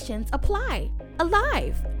conditions apply.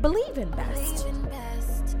 Alive. Believe in best.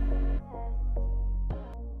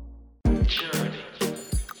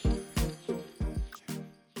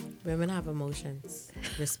 Women have emotions.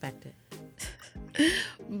 Respect it.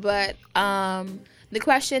 But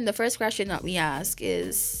the first question that we ask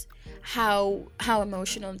is how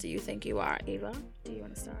emotional do you think you are, Ava? Do you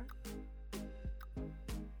want to start?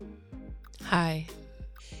 Hi.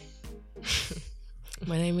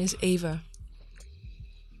 My name is Ava.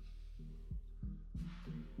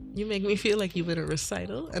 You make me feel like you in a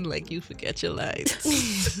recital and like you forget your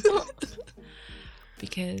lines.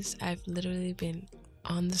 Because I've literally been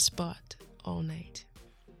on the spot all night.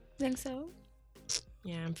 Think so?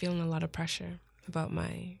 Yeah, I'm feeling a lot of pressure about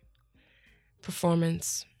my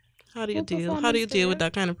performance. How do you deal with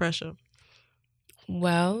that kind of pressure?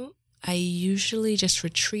 Well, I usually just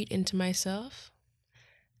retreat into myself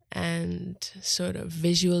and sort of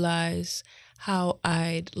visualize how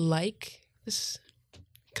I'd like this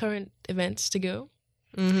current events to go.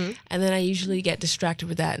 Mm-hmm. And then I usually get distracted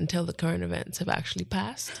with that until the current events have actually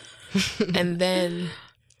passed. And then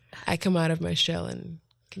I come out of my shell and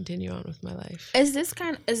continue on with my life. Is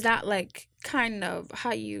that like kind of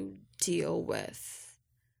how you deal with?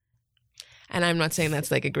 And I'm not saying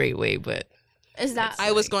that's like a great way, but Is that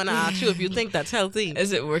I was going to ask you if you think that's healthy.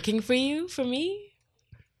 is it working for you? For me,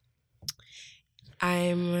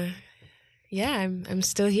 I'm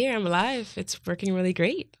still here. I'm alive. It's working really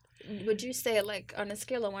great. Would you say, like, on a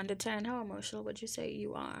scale of 1 to 10, how emotional would you say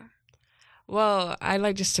you are? Well, I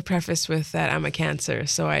like just to preface with that I'm a Cancer,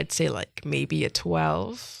 so I'd say like maybe a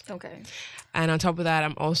 12. Okay. And on top of that,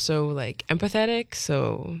 I'm also like empathetic,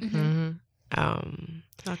 so Mm-hmm.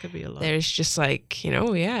 That could be a lot. there's just like,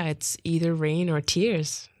 it's either rain or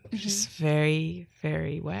tears. Just very,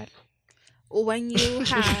 very wet. When you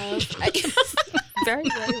have very,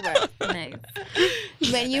 very well, nice.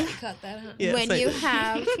 When you Cut that out. Yeah, when it's you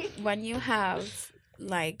like- when you have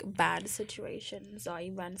like bad situations or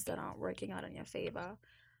events that aren't working out in your favor,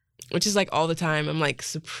 Which is like all the time. I'm like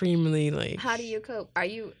supremely like. how do you cope? Are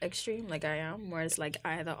you extreme like I am, where it's like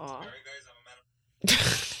either or?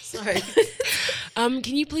 Sorry.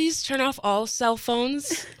 Can you please turn off all cell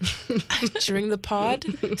phones during the pod?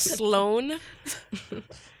 Sloan.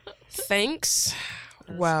 Thanks.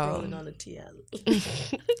 Well, Scrolling on the TL.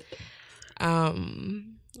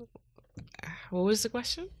 what was the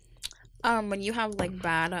question? When you have like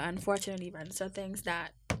bad or unfortunate events or things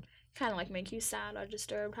that kind of like make you sad or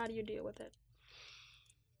disturbed, how do you deal with it?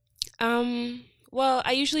 Well,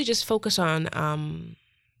 I usually just focus on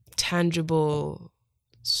tangible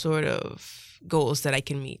sort of goals that I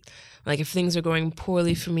can meet. Like if things are going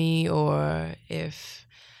poorly for me, or if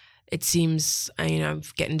it seems I'm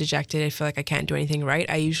getting dejected, I feel like I can't do anything right,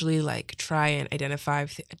 I usually like try and identify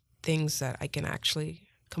things that I can actually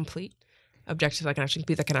complete, objectives I can actually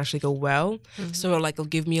complete that can actually go well. Mm-hmm. So like it'll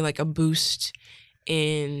give me like a boost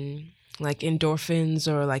in like endorphins,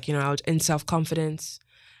 or like in self-confidence,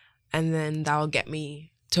 and then that'll get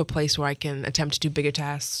me to a place where I can attempt to do bigger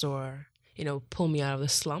tasks, or pull me out of the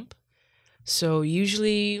slump. So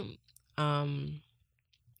usually and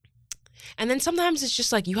then sometimes it's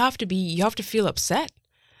just like you have to feel upset.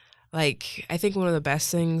 Like I think one of the best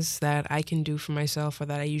things that I can do for myself, or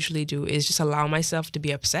that I usually do, is just allow myself to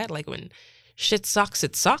be upset. Like when shit sucks,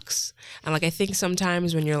 it sucks. And like I think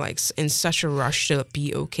sometimes when you're like in such a rush to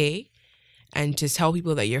be okay and to tell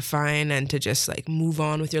people that you're fine and to just like move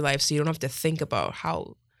on with your life so you don't have to think about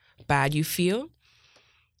how bad you feel,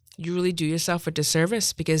 you really do yourself a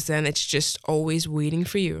disservice, because then it's just always waiting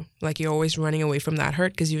for you. Like you're always running away from that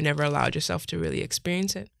hurt because you never allowed yourself to really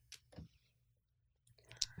experience it.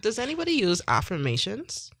 Does anybody use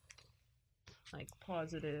affirmations? Like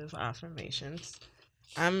positive affirmations?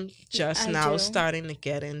 I'm just I now do. starting to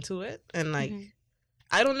get into it, and like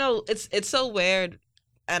I don't know, it's so weird,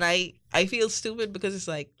 and I feel stupid because it's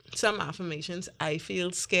like some affirmations I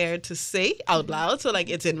feel scared to say out loud, so like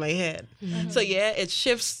it's in my head. So yeah, it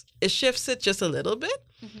shifts it just a little bit,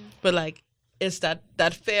 but like it's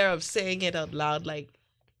that fear of saying it out loud. Like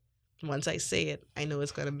once I say it, I know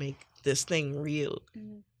it's gonna make this thing real.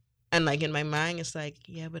 And like in my mind, it's like,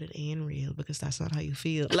 yeah, but it ain't real because that's not how you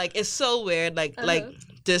feel. Like it's so weird. Like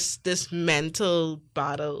this mental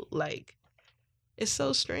battle, like it's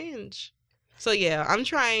so strange. So yeah, I'm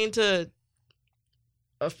trying to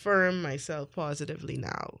affirm myself positively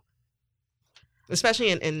now,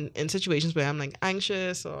 especially in situations where I'm like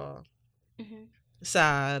anxious or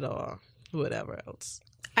sad or whatever else.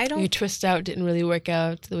 I don't. Your twist out didn't really work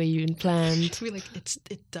out the way you planned. We're like,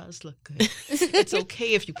 it does look good. It's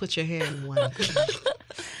okay if you put your hair in one.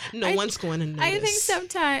 No one's going to notice. I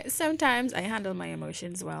think sometimes I handle my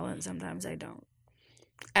emotions well, and sometimes I don't.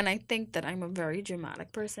 And I think that I'm a very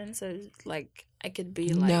dramatic person, so like I could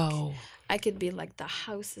be like, No. I could be like, the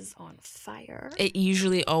house is on fire, It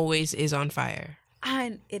usually always is on fire.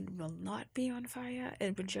 and it will not be on fire.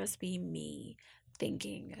 It would just be me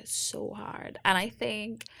thinking so hard. And I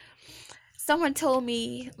think someone told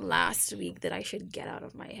me last week that I should get out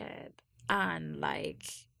of my head, and like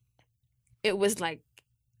it was like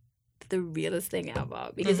the realest thing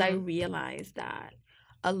ever, because I realized that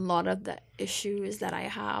a lot of the issues that I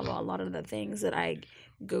have, or a lot of the things that I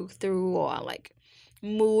go through, or like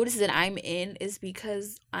moods that I'm in, is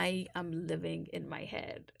because I am living in my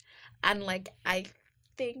head. And like I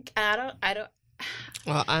think I don't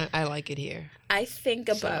Well, I like it here. I think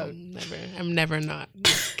So about I'm never not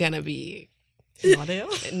gonna be Not ill.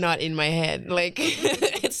 not in my head. Like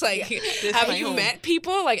It's like, have my you home. met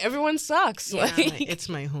people? Like, everyone sucks. Yeah. Like, It's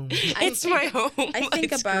my home. it's my home. I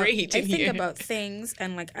think It's about great I in think here. about things,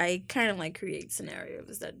 and like I kind of like create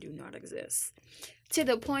scenarios that do not exist, to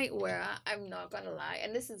the point where I'm not gonna lie,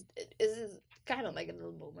 and this is kind of like a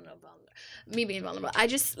little moment of me being vulnerable. I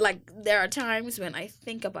just like, there are times when I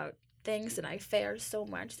think about things and I fear so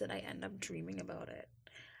much that I end up dreaming about it,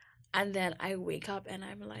 and then I wake up and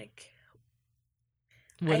I'm like,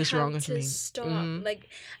 What is wrong have with to me? stop. Mhm. Like,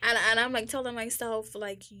 and I'm like telling myself,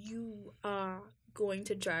 like, you are going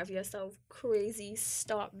to drive yourself crazy.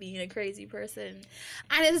 Stop being a crazy person.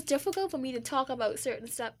 And it's difficult for me to talk about certain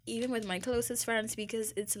stuff, even with my closest friends,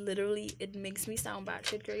 because it's literally, it makes me sound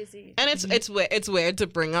batshit crazy. And it's weird to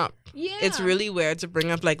bring up. Yeah. It's really weird to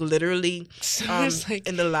bring up. Like, literally, It's like-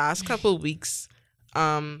 in the last couple weeks,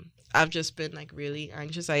 I've just been like really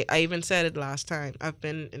anxious. I even said it last time. I've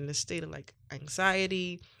been in this state of like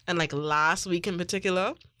anxiety, and like last week in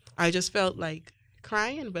particular, I just felt like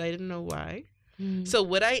crying, but I didn't know why. So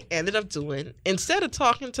what I ended up doing, instead of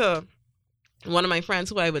talking to one of my friends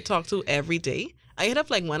who I would talk to every day, I hit up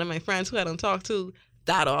like one of my friends who I don't talk to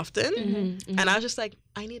that often. And I was just like,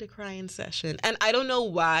 I need a crying session. And I don't know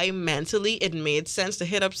why mentally it made sense to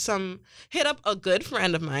hit up a good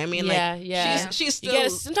friend of mine. I mean, yeah. she's You still,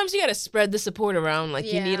 sometimes you gotta spread the support around.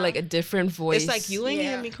 Like, you need like a different voice. it's like, you ain't Yeah.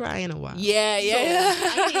 hear me cry in a while. Yeah.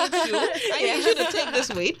 I need you to take this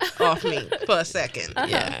weight off me for a second.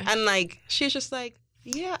 Yeah. And like, she's just like,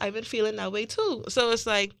 yeah, I've been feeling that way too. So it's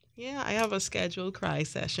like, yeah, I have a scheduled cry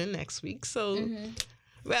session next week. So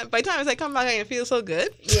by the time I come back, I feel so good.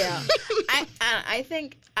 Yeah. I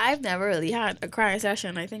think I've never really had a crying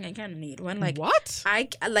session. I think I kind of need one. Like, What? I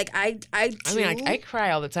do. I mean, like, I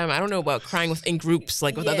cry all the time. I don't know about crying in groups,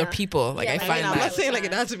 like with other Yeah. people. Like, Yeah, I I find mean, I'm that. not saying like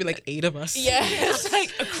it has to be like 8 of us. Yeah, it's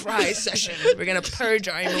like a cry session. We're gonna purge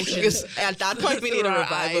our emotions. Because at that point, we need a Through our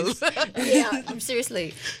revival. Yeah,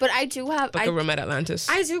 seriously. But I do have. Book a room at Atlantis.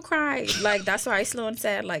 I do cry. Like, that's why Sloan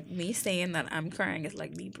said, like, me saying that I'm crying is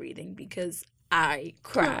like me breathing, because I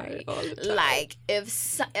cry. Like,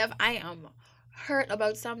 if I am hurt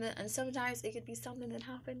about something, and sometimes it could be something that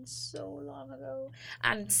happened so long ago,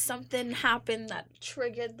 and something happened that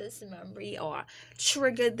triggered this memory or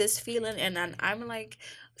triggered this feeling, and then I'm like,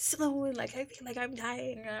 Sloan, like, I feel like I'm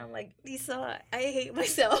dying, and I'm like, Lisa, I hate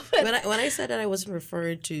myself. when I said that, I wasn't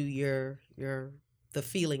referring to the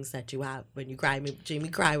feelings that you have when you cry. I mean, Jamie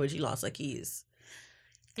cried when she lost her keys.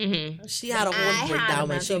 She had a I whole had breakdown a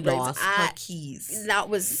when she mental lost breakdown. her keys.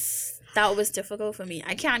 That was difficult for me.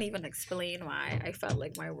 I can't even explain why I felt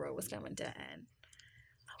like my world was coming to an end.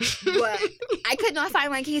 But I could not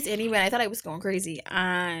find my keys anywhere. I thought I was going crazy.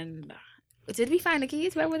 And did we find the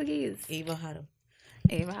keys? Where were the keys? Ava had them.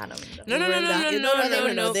 Ava had them. No.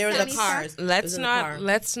 They were in the Sunny cars. It was Let's in the car.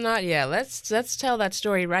 let's tell that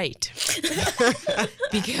story right.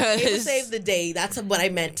 Because Ava saved the day. That's what I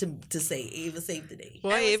meant to say. Ava saved the day.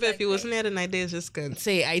 Boy, Ava, if you wasn't there tonight, it's just good.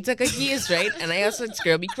 say I took her keys, right? And I also, this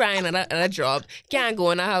girl be crying at a job, can't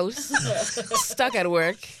go in the house, stuck at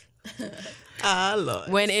work. Ah, Lord.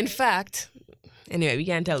 When in fact, anyway, we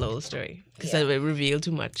can't tell the whole story because that would reveal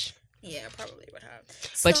too much. Yeah, probably would have. But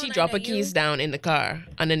So, she I dropped know her keys you- down in the car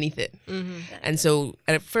underneath it. And so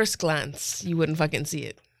at first glance, you wouldn't fucking see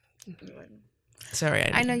it. Sorry,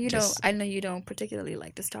 I know you just- don't. I know you don't particularly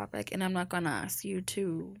like this topic, and I'm not gonna ask you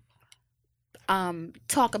to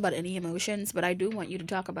talk about any emotions, but I do want you to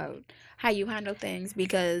talk about how you handle things,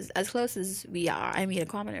 because as close as we are, I made a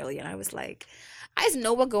comment earlier, and I was like, I just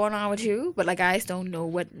know what's going on with you, but like I just don't know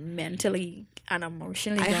what mentally and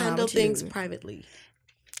emotionally I going on handle with things you. privately.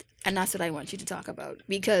 And that's what I want you to talk about,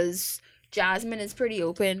 because Jasmine is pretty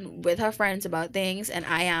open with her friends about things, and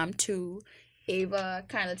I am too. Ava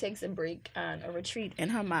kind of takes a break and a retreat in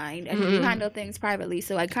her mind, and you handle things privately.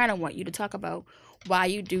 So I kind of want you to talk about why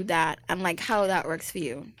you do that and like how that works for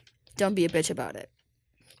you. Don't be a bitch about it.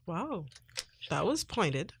 Wow. That was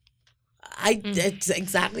pointed. It's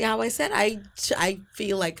exactly how I said. I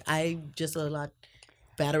feel like I'm just a lot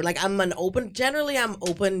better. Like I'm generally I'm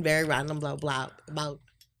open, very random, blah blah about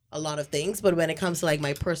a lot of things. But when it comes to like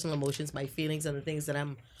my personal emotions, my feelings, and the things that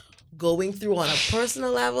I'm going through on a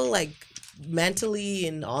personal level, like mentally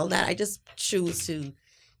and all that, I just choose to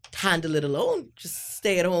handle it alone. Just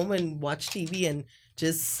stay at home and watch TV, and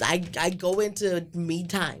just I go into me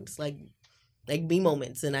times, like me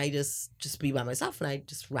moments, and I just be by myself, and I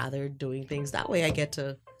just rather doing things that way. I get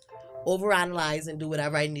to overanalyze and do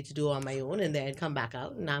whatever I need to do on my own, and then come back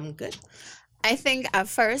out, and I'm good. I think at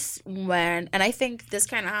first and I think this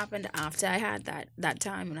kind of happened after I had that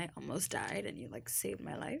time when I almost died, and you like saved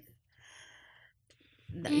my life.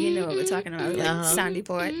 You know what we're talking about, like Sandy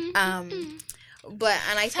Port. But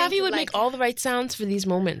and I think Tavi would like, make all the right sounds for these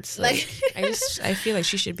moments. Like- I feel like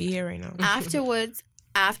she should be here right now. afterwards,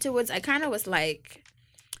 I kind of was like,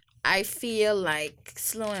 I feel like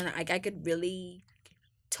Sloan, like I could really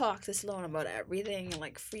talk to Sloan about everything,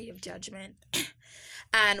 like free of judgment.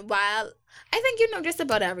 And while I think you know just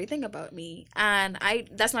about everything about me, and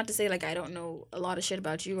that's not to say like I don't know a lot of shit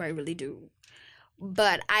about you, I really do.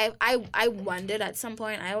 But I wondered at some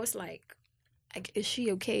point, I was like, is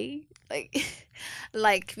she okay? Like,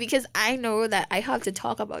 like, because I know that I have to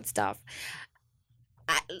talk about stuff.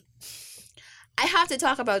 I have to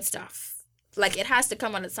talk about stuff. Like, it has to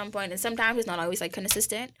come on at some point, and sometimes it's not always, like,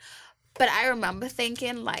 consistent. But I remember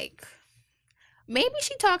thinking, like, maybe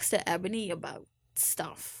she talks to Ebony about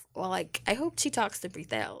stuff. Or, like, I hope she talks to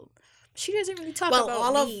Brethel. She doesn't really talk about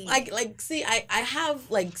all me. of see, I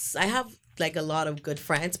have like a lot of good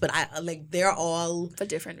friends, but I like they're all for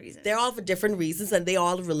different reasons. they're all for different reasons, and they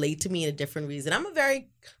all relate to me in a different reason. I'm a very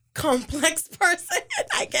complex person,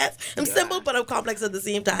 I guess. I'm simple, but I'm complex at the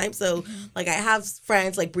same time. So, like, I have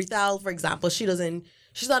friends like Brethel, for example.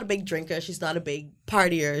 She's not a big drinker. She's not a big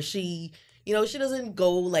partier. She doesn't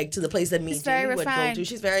go like to the place that me and Jamie would go to.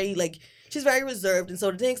 She's very reserved, and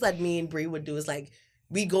so the things that me and Bree would do is like,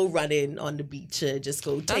 we go running on the beach, just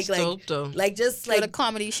go take like dope, though. like just Go like to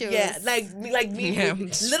comedy shows. yeah, like me, Yeah,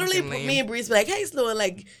 literally lame. me and Breeze be like, hey Sloan,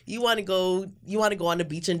 like you want to go on the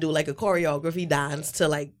beach and do like a choreography dance to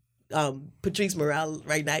like Patrice Morel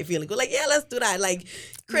right now, feeling good, like yeah, let's do that, like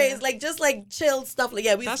crazy, like just like chill stuff, like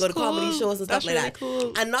yeah, we used to go to comedy shows and stuff like that.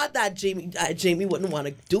 Cool. And not that Jamie wouldn't want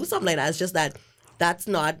to do something like that. It's just that that's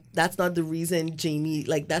not the reason Jamie,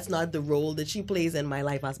 like that's not the role that she plays in my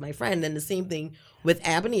life as my friend. And the same thing with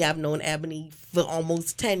Ebony. I've known Ebony for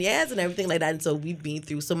almost 10 years and everything like that. And so we've been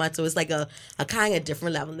through so much. So it's like a kind of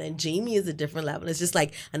different level. And then Jamie is a different level. It's just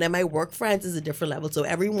like, and then my work friends is a different level. So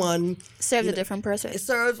everyone serves a different person. It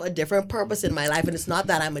serves a different purpose in my life. And it's not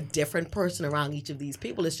that I'm a different person around each of these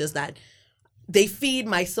people. It's just that they feed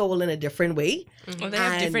my soul in a different way. Well, they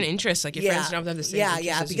have different interests. Like your friends don't have the same interests.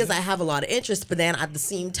 Yeah, as because you. I have a lot of interests. But then at the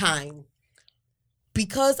same time,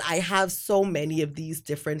 because I have so many of these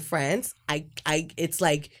different friends, it's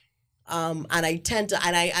like, and I tend to,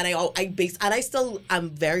 I'm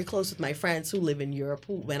very close with my friends who live in Europe,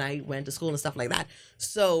 when I went to school and stuff like that.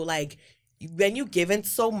 So like, when you're giving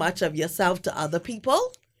so much of yourself to other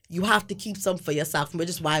people, you have to keep some for yourself, which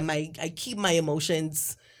is why I keep my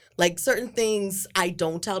emotions. Like certain things I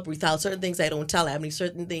don't tell Brethel, certain things I don't tell Ebony,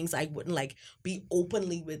 certain things I wouldn't like be open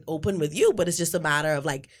with you, but it's just a matter of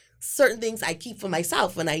like certain things I keep for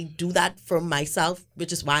myself, and I do that for myself,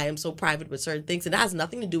 which is why I'm so private with certain things. And it has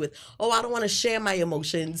nothing to do with, I don't want to share my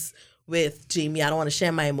emotions with Jamie, I don't want to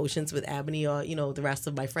share my emotions with Ebony or, the rest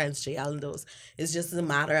of my friends, JL and those. It's just a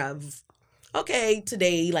matter of, okay,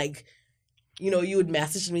 today, like, you would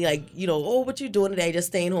message me like, what you doing today? Just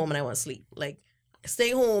staying home and I want to sleep. Like,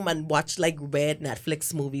 stay home and watch like weird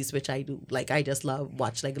Netflix movies, which I do. Like, I just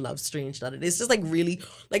watch like Love Strange. It's just like really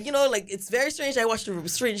like, like it's very strange. I watch the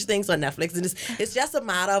strange things on Netflix, and it's just a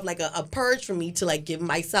matter of like a purge for me to like give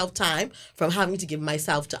myself time from having to give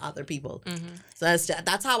myself to other people. Mm-hmm. So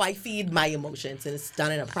that's how I feed my emotions, and it's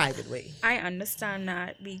done in a private way. I understand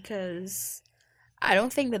that, because I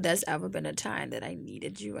don't think that there's ever been a time that I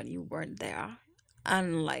needed you and you weren't there.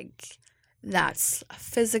 And like, that's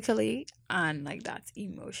physically and like that's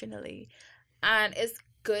emotionally. And it's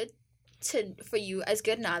good for you. It's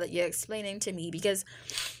good now that you're explaining to me, because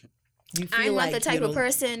I'm not the type of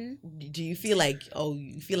person. Do you feel like,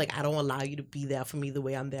 I don't allow you to be there for me the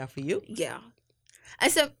way I'm there for you? Yeah.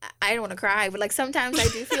 And so I don't want to cry, but like sometimes I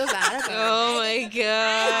do feel bad about it. Oh my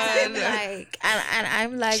god!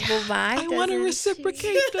 I'm like, well, why? I want to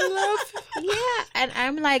reciprocate the love. Yeah, and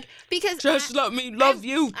I'm like, because Just let me love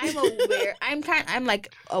you. I'm aware. I'm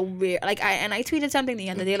like aware. Like I tweeted something the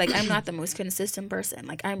other day. Like, I'm not the most consistent person.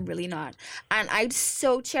 Like, I'm really not. And I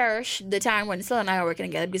so cherish the time when Syl and I were working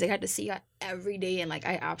together, because I had to see her every day, and like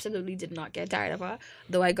I absolutely did not get tired of her.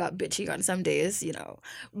 Though I got bitchy on some days,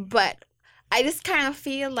 But I just kind of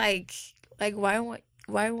feel like why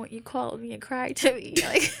won't you call me and cry to me?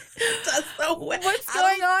 Like, that's so weird. What's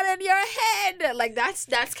going on in your head? Like, that's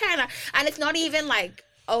kind of, and it's not even like,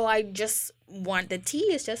 oh, I just want the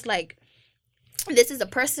tea. It's just like, this is a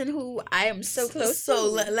person who I am so close to.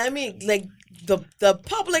 So let me, like, the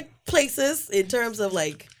public places, in terms of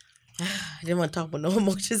like, I didn't want to talk about no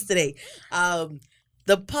emotions today.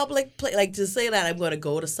 The public like, to say that I'm going to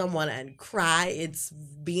go to someone and cry, it's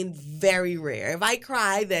being very rare. If I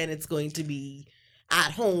cry, then it's going to be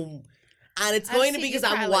at home, And it's I've going to seen be you because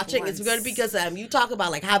cry, I'm like, watching. It's once. going to be because you talk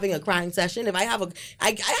about like having a crying session. If I have I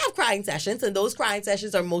have crying sessions, and those crying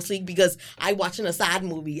sessions are mostly because I watching a sad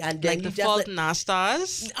movie and then Like you the just Fault in Our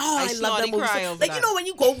Stars. oh, I love that snotty movie. cry So, over like that. you know when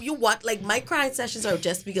you go, you watch like my crying sessions are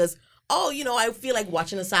just because. Oh, I feel like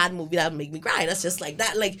watching a sad movie that would make me cry. That's just like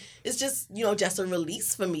that. Like it's just just a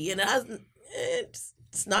release for me, and it's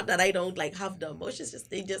not that I don't like have the emotions. Just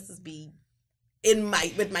they just be in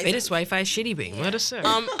my with my. Wait, it's Wi-Fi shitty being. Let us know.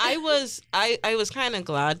 I was kind of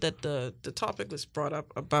glad that the topic was brought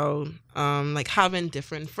up about like having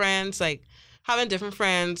different friends, for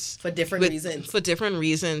different reasons. for different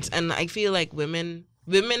reasons, and I feel like women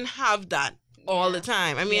have that all the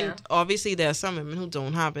time. I mean, obviously there are some women who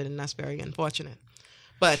don't have it, and that's very unfortunate.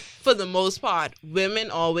 But for the most part,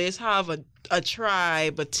 women always have a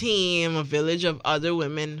tribe, a team, a village of other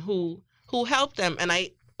women who help them, and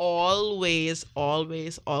I always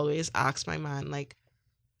ask my man, like,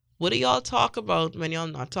 what do y'all talk about when y'all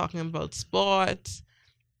not talking about sports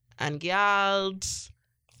and gals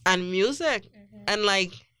and music? And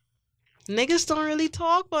like, niggas don't really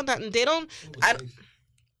talk about that, and they don't.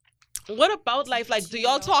 What about life? Like, do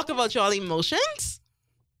y'all talk about y'all emotions?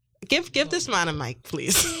 Give this man a mic,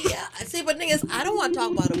 please. Yeah, see, but thing is, I don't want to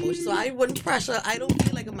talk about emotions, so I wouldn't pressure. I don't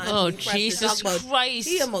feel like a man. Oh, being pressured to Jesus talk about Christ.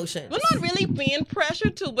 the emotions. We're not really being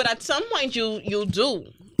pressured to, but at some point you do.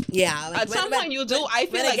 Yeah, like At some point you do. I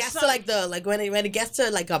feel when like it gets to like when it gets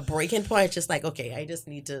to like a breaking point, it's just like okay, I just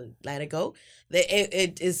need to let it go.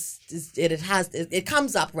 It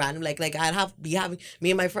comes up random. Like I'd be having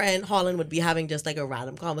me and my friend Holland would be having just like a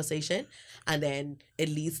random conversation, and then it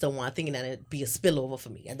leads to one thing, and then it'd be a spillover for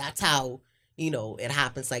me, and that's how it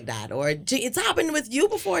happens like that. Or it's happened with you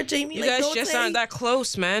before, Jamie. You like, guys don't just say- aren't that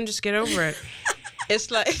close, man. Just get over it. It's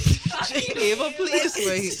like Ava, please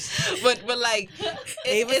wait. But like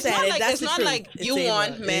Ava it's said not it. like That's it's the not truth. like It's you Ava.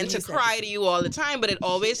 want men Ava to said cry it. to you all the time, but it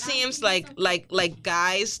always seems like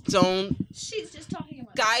guys don't She's just talking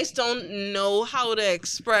about know how to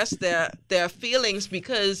express their feelings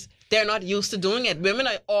because they're not used to doing it. Women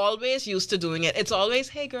are always used to doing it. It's always,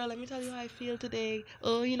 hey girl, let me tell you how I feel today.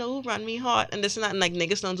 Oh, who run me hot and this and that. And like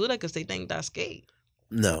niggas don't do that because they think that's gay.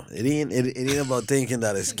 No, it ain't about thinking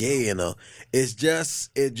that it's gay, It's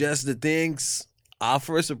just the things. Our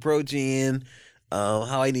first approach in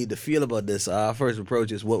how I need to feel about this. Our first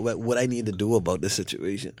approach is what I need to do about this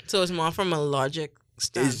situation. So it's more from a logic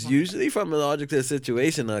standpoint. It's usually from a logic to the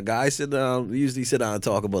situation. A guy we usually sit down and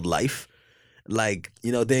talk about life. Like,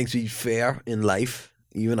 things be fair in life,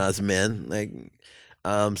 even as men, like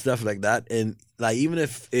stuff like that. And like even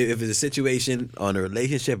if it's a situation on a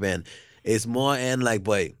relationship and it's more and like,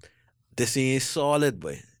 boy, this ain't solid,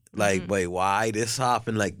 boy. Like, boy, why this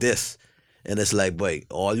happen like this? And it's like, boy,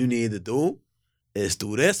 all you need to do is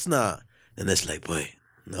do this now. And it's like, boy,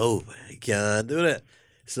 no, boy, I can't do that.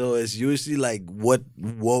 So it's usually like what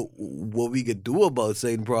we could do about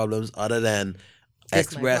certain problems other than It's my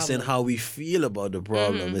expressing problem. how we feel about the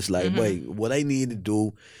problem. It's like, boy, what I need to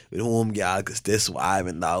do with home girl, because this wife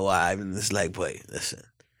and that wife, and it's like, boy, listen,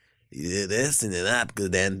 you did this and that,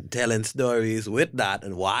 because then telling stories with that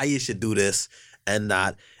and why you should do this and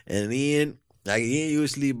that, and then like it ain't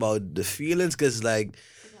usually about the feelings, because like,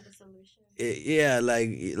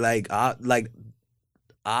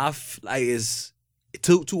 is.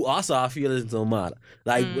 To us, our feelings don't matter.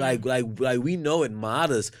 Like we know it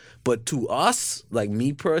matters, but to us, like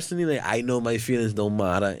me personally, like I know my feelings don't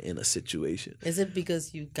matter in a situation. Is it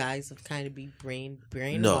because you guys have kind of been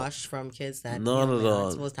brainwashed from kids that Not at you're not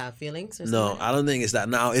all. supposed to have feelings? Or No, something? I don't think it's that.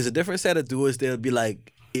 Now, it's a different set of dudes. They'll be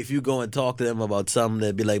like, if you go and talk to them about something,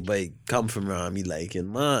 they'll be like, "Boy, come from around me, like,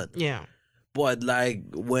 and man." Yeah. But like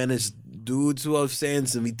when it's dudes who have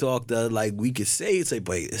sense and we talk to, like, we could say it's like,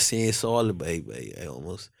 "Boy, it's ain't solid, boy. I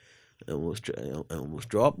almost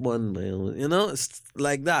dropped one, it's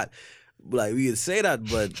like that." Like we could say that,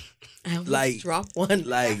 but I almost like dropped one.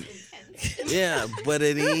 like yeah, but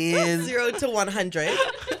it ain't. 0 to 100.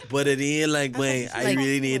 But it ain't like, man, I like-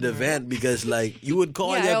 really need to vent, because like you would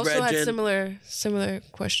call Yeah, I your also had brethren. similar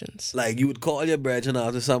questions. Like you would call your brethren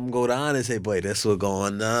after something go down and say, "Boy, that's what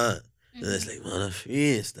going on," and it's like, "Man, I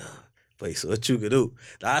feel stuff." But so what you could do?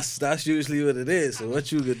 That's usually what it is. So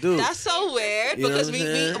what you could do? That's so weird You know because what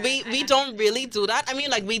I'm saying? we don't really do that. I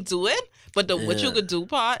mean, like we do it, but the what you Yeah. could do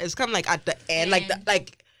part is kind of like at the end,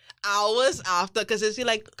 like hours after, because it's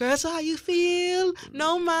like, girl, so how you feel?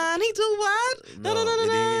 No man, he do what? No,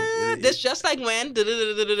 it ain't. This just like when, and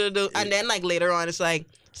then like later on, it's like,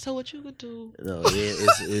 so what you could do? No,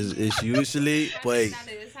 it's usually, boy,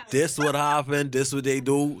 this what happened, this what they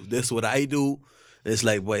do, this what I do. It's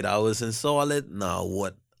like, boy, that wasn't solid. Now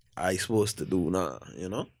what I supposed to do now,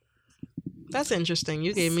 That's interesting.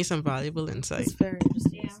 You gave me some valuable insight. It's very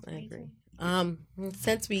interesting. I agree.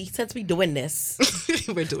 Since we doing this,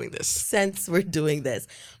 We're doing this. since we're doing this,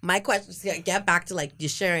 my question is to get back to like you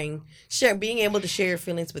sharing, being able to share your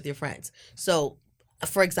feelings with your friends. So,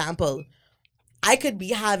 for example, I could be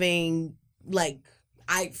having like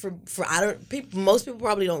most people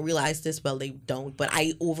probably don't realize this. Well, they don't, but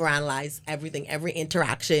I overanalyze everything, every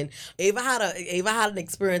interaction. Ava had an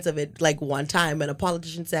experience of it like one time when a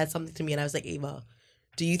politician said something to me, and I was like, Ava,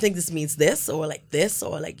 do you think this means this or like this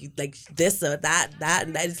or like this or that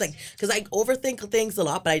and that? It's like because I overthink things a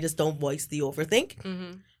lot, but I just don't voice the overthink.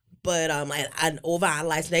 Mm-hmm. But I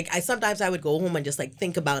overanalyze. Like I would go home and just like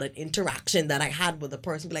think about an interaction that I had with a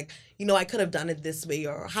person. Be like, I could have done it this way,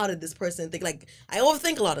 or how did this person think? Like I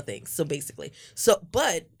overthink a lot of things. So basically,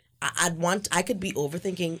 but I could be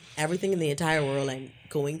overthinking everything in the entire world and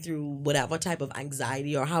going through whatever type of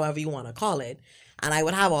anxiety or however you want to call it. And I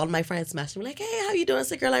would have all my friends message me like, hey, how you doing?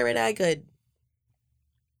 It's like, girl, I right now, I good.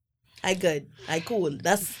 I cool.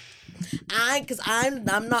 Because I'm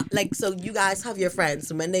not like, so you guys have your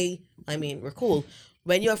friends. And when we're cool.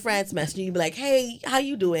 When your friends message you, be like, hey, how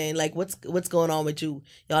you doing? Like, what's going on with you?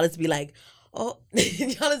 Y'all just be like, oh, y'all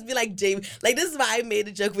just be like, Jamie. Like, this is why I made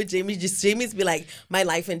a joke with Jamie. Jamie's be like, my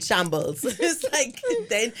life in shambles. It's like,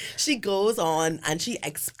 then she goes on and she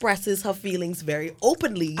expresses her feelings very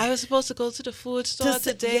openly. I was supposed to go to the food store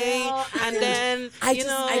today, and then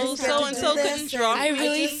so-and-so couldn't drop. I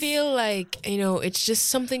really feel like, it's just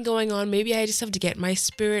something going on. Maybe I just have to get my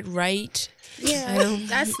spirit right. Yeah,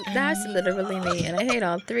 that's literally me, and I hate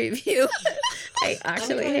all three of you. I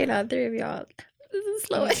actually hate all three of y'all. This is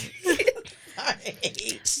slow.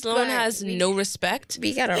 Sloan has no respect.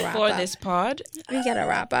 We gotta wrap for up. this pod. We gotta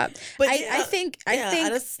wrap up. But I think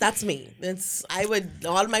that's me.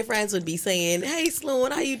 All my friends would be saying, "Hey,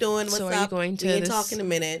 Sloan, how you doing? What's so up? Are you going to we ain't talk in a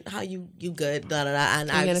minute. How you good? Da da da."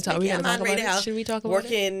 And are we gonna talk? About it? Should we talk about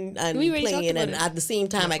working and playing, and at the same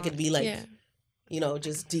time, I could be like,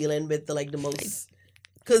 just dealing with the most.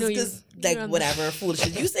 Because whatever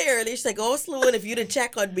foolishness you say earlier, she's like, "Oh, Sloan, if you'd have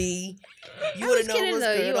checked on me, you would have known what's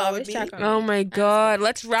good on with me." Oh my God,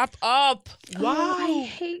 let's wrap up. Wow, I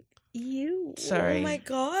hate you. Sorry. Oh my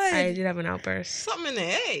God, I did have an outburst. Something in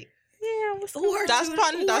there. Hey. Yeah, That's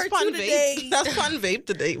pun vape. That's pun vape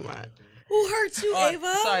today, man. Who hurt you,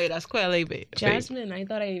 Ava? Sorry, that's Quelle babe. Jasmine, I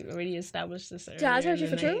thought I already established this earlier. Jazz hurt you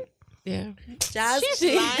for true? Yeah.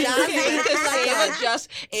 Jasmine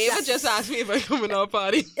Ava just asked me if I come in our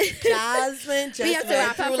party. Jasmine just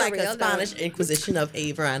went through like a Spanish Inquisition of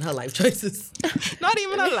Ava and her life choices. Not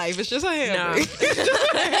even her life, it's just her hair. No.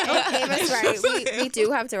 Ava's right. We do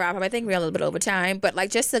have to wrap up. I think we're a little bit over time, but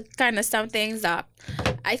just to kind of sum things up,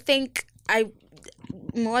 I think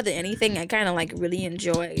more than anything, I kind of really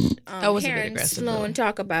enjoyed hearing Sloan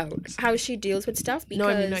talk about how she deals with stuff,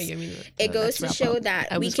 because it goes to show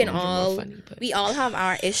that we all have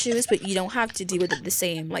our issues, but you don't have to deal with it the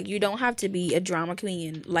same. Like, you don't have to be a drama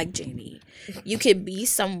queen like Jamie. You can be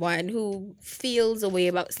someone who feels a way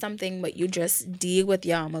about something, but you just deal with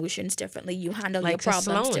your emotions differently. You handle your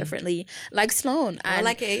problems differently, like Sloan, or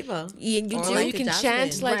like Ava. You can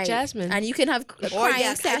chant like Jasmine, and you can have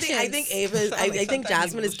crying sessions. I think Ava. I think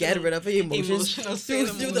Jasmine is getting rid of her emotions through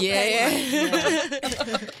the pen.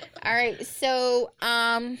 All right, so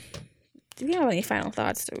do we have any final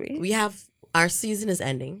thoughts? Do we? We have, our season is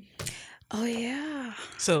ending. Oh yeah.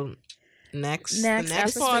 So next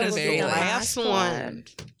pod is the last one.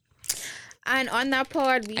 And on that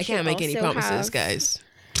pod, I can't make any promises, guys.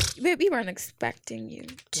 We weren't expecting you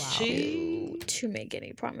to make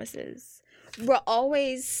any promises. We're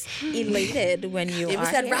always elated when you Ava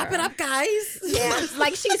said, here. Wrap it up, guys. Yeah,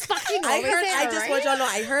 like she's fucking I want y'all to know,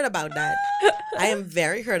 I heard about that. I am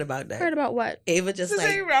very hurt about that. Heard about what? Ava just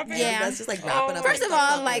wrap it up. Let's just wrap it up. First of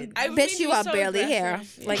all, bitch, you are barely here.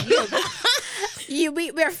 Like,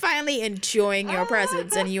 we're finally enjoying your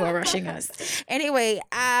presence, and you are rushing us. Anyway,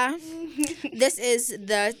 this is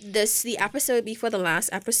the episode before the last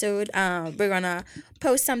episode. We're gonna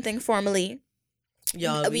post something formally.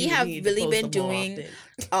 Yo, we have really been doing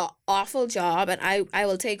an awful job, and I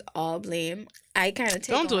will take all blame. I kind of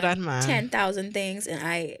take Don't do that, man. 10,000 things,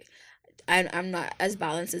 and I'm not as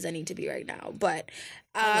balanced as I need to be right now. But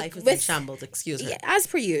life is in shambles. Excuse me. Yeah, as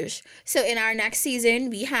per usual. So in our next season,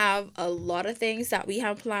 we have a lot of things that we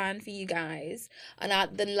have planned for you guys. And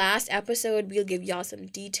at the last episode, we'll give y'all some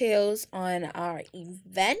details on our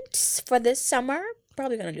events for this summer.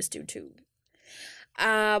 Probably gonna just do 2.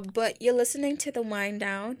 But you're listening to The Wind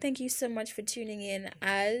Down. Thank you so much for tuning in,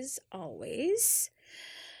 as always.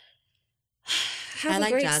 Have I a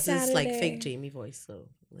like great Jazz's Saturday. fake Jamie voice, so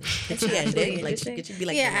Like, could she end it? Like, could she be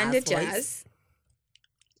like the and last the voice? jazz.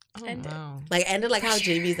 Oh, And- wow. Like, ended like how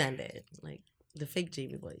Jamie's ended. Like, the fake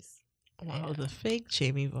Jamie voice. Wow, the fake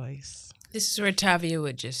Jamie voice. This is where Tavia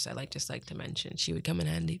would just like to mention. She would come in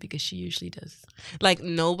handy because she usually does. Like,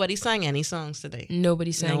 nobody sang any songs today.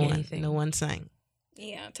 Nobody sang no anything. No one sang.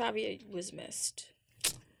 Yeah, Tavia was missed.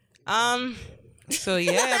 So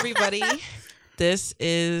yeah, everybody, this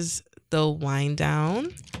is the Wind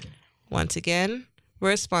Down. Once again,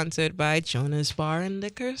 we're sponsored by Jonah's Bar and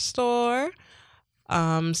Liquor Store,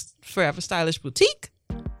 Forever Stylish Boutique,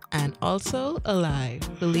 and also Alive.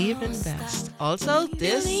 Believe in Best. Also,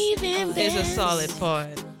 this is a solid pod.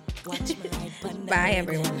 Bye,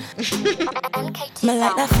 everyone. Me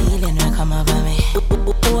like that feeling will come over me.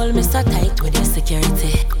 Hold me so tight with your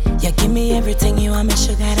security. You give me everything you want, me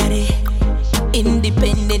sugar daddy.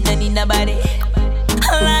 Independent, don't need nobody.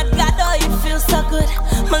 Lord God, oh, you feel so good.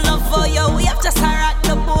 My love for you, we have just rock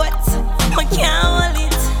the boat. I can't hold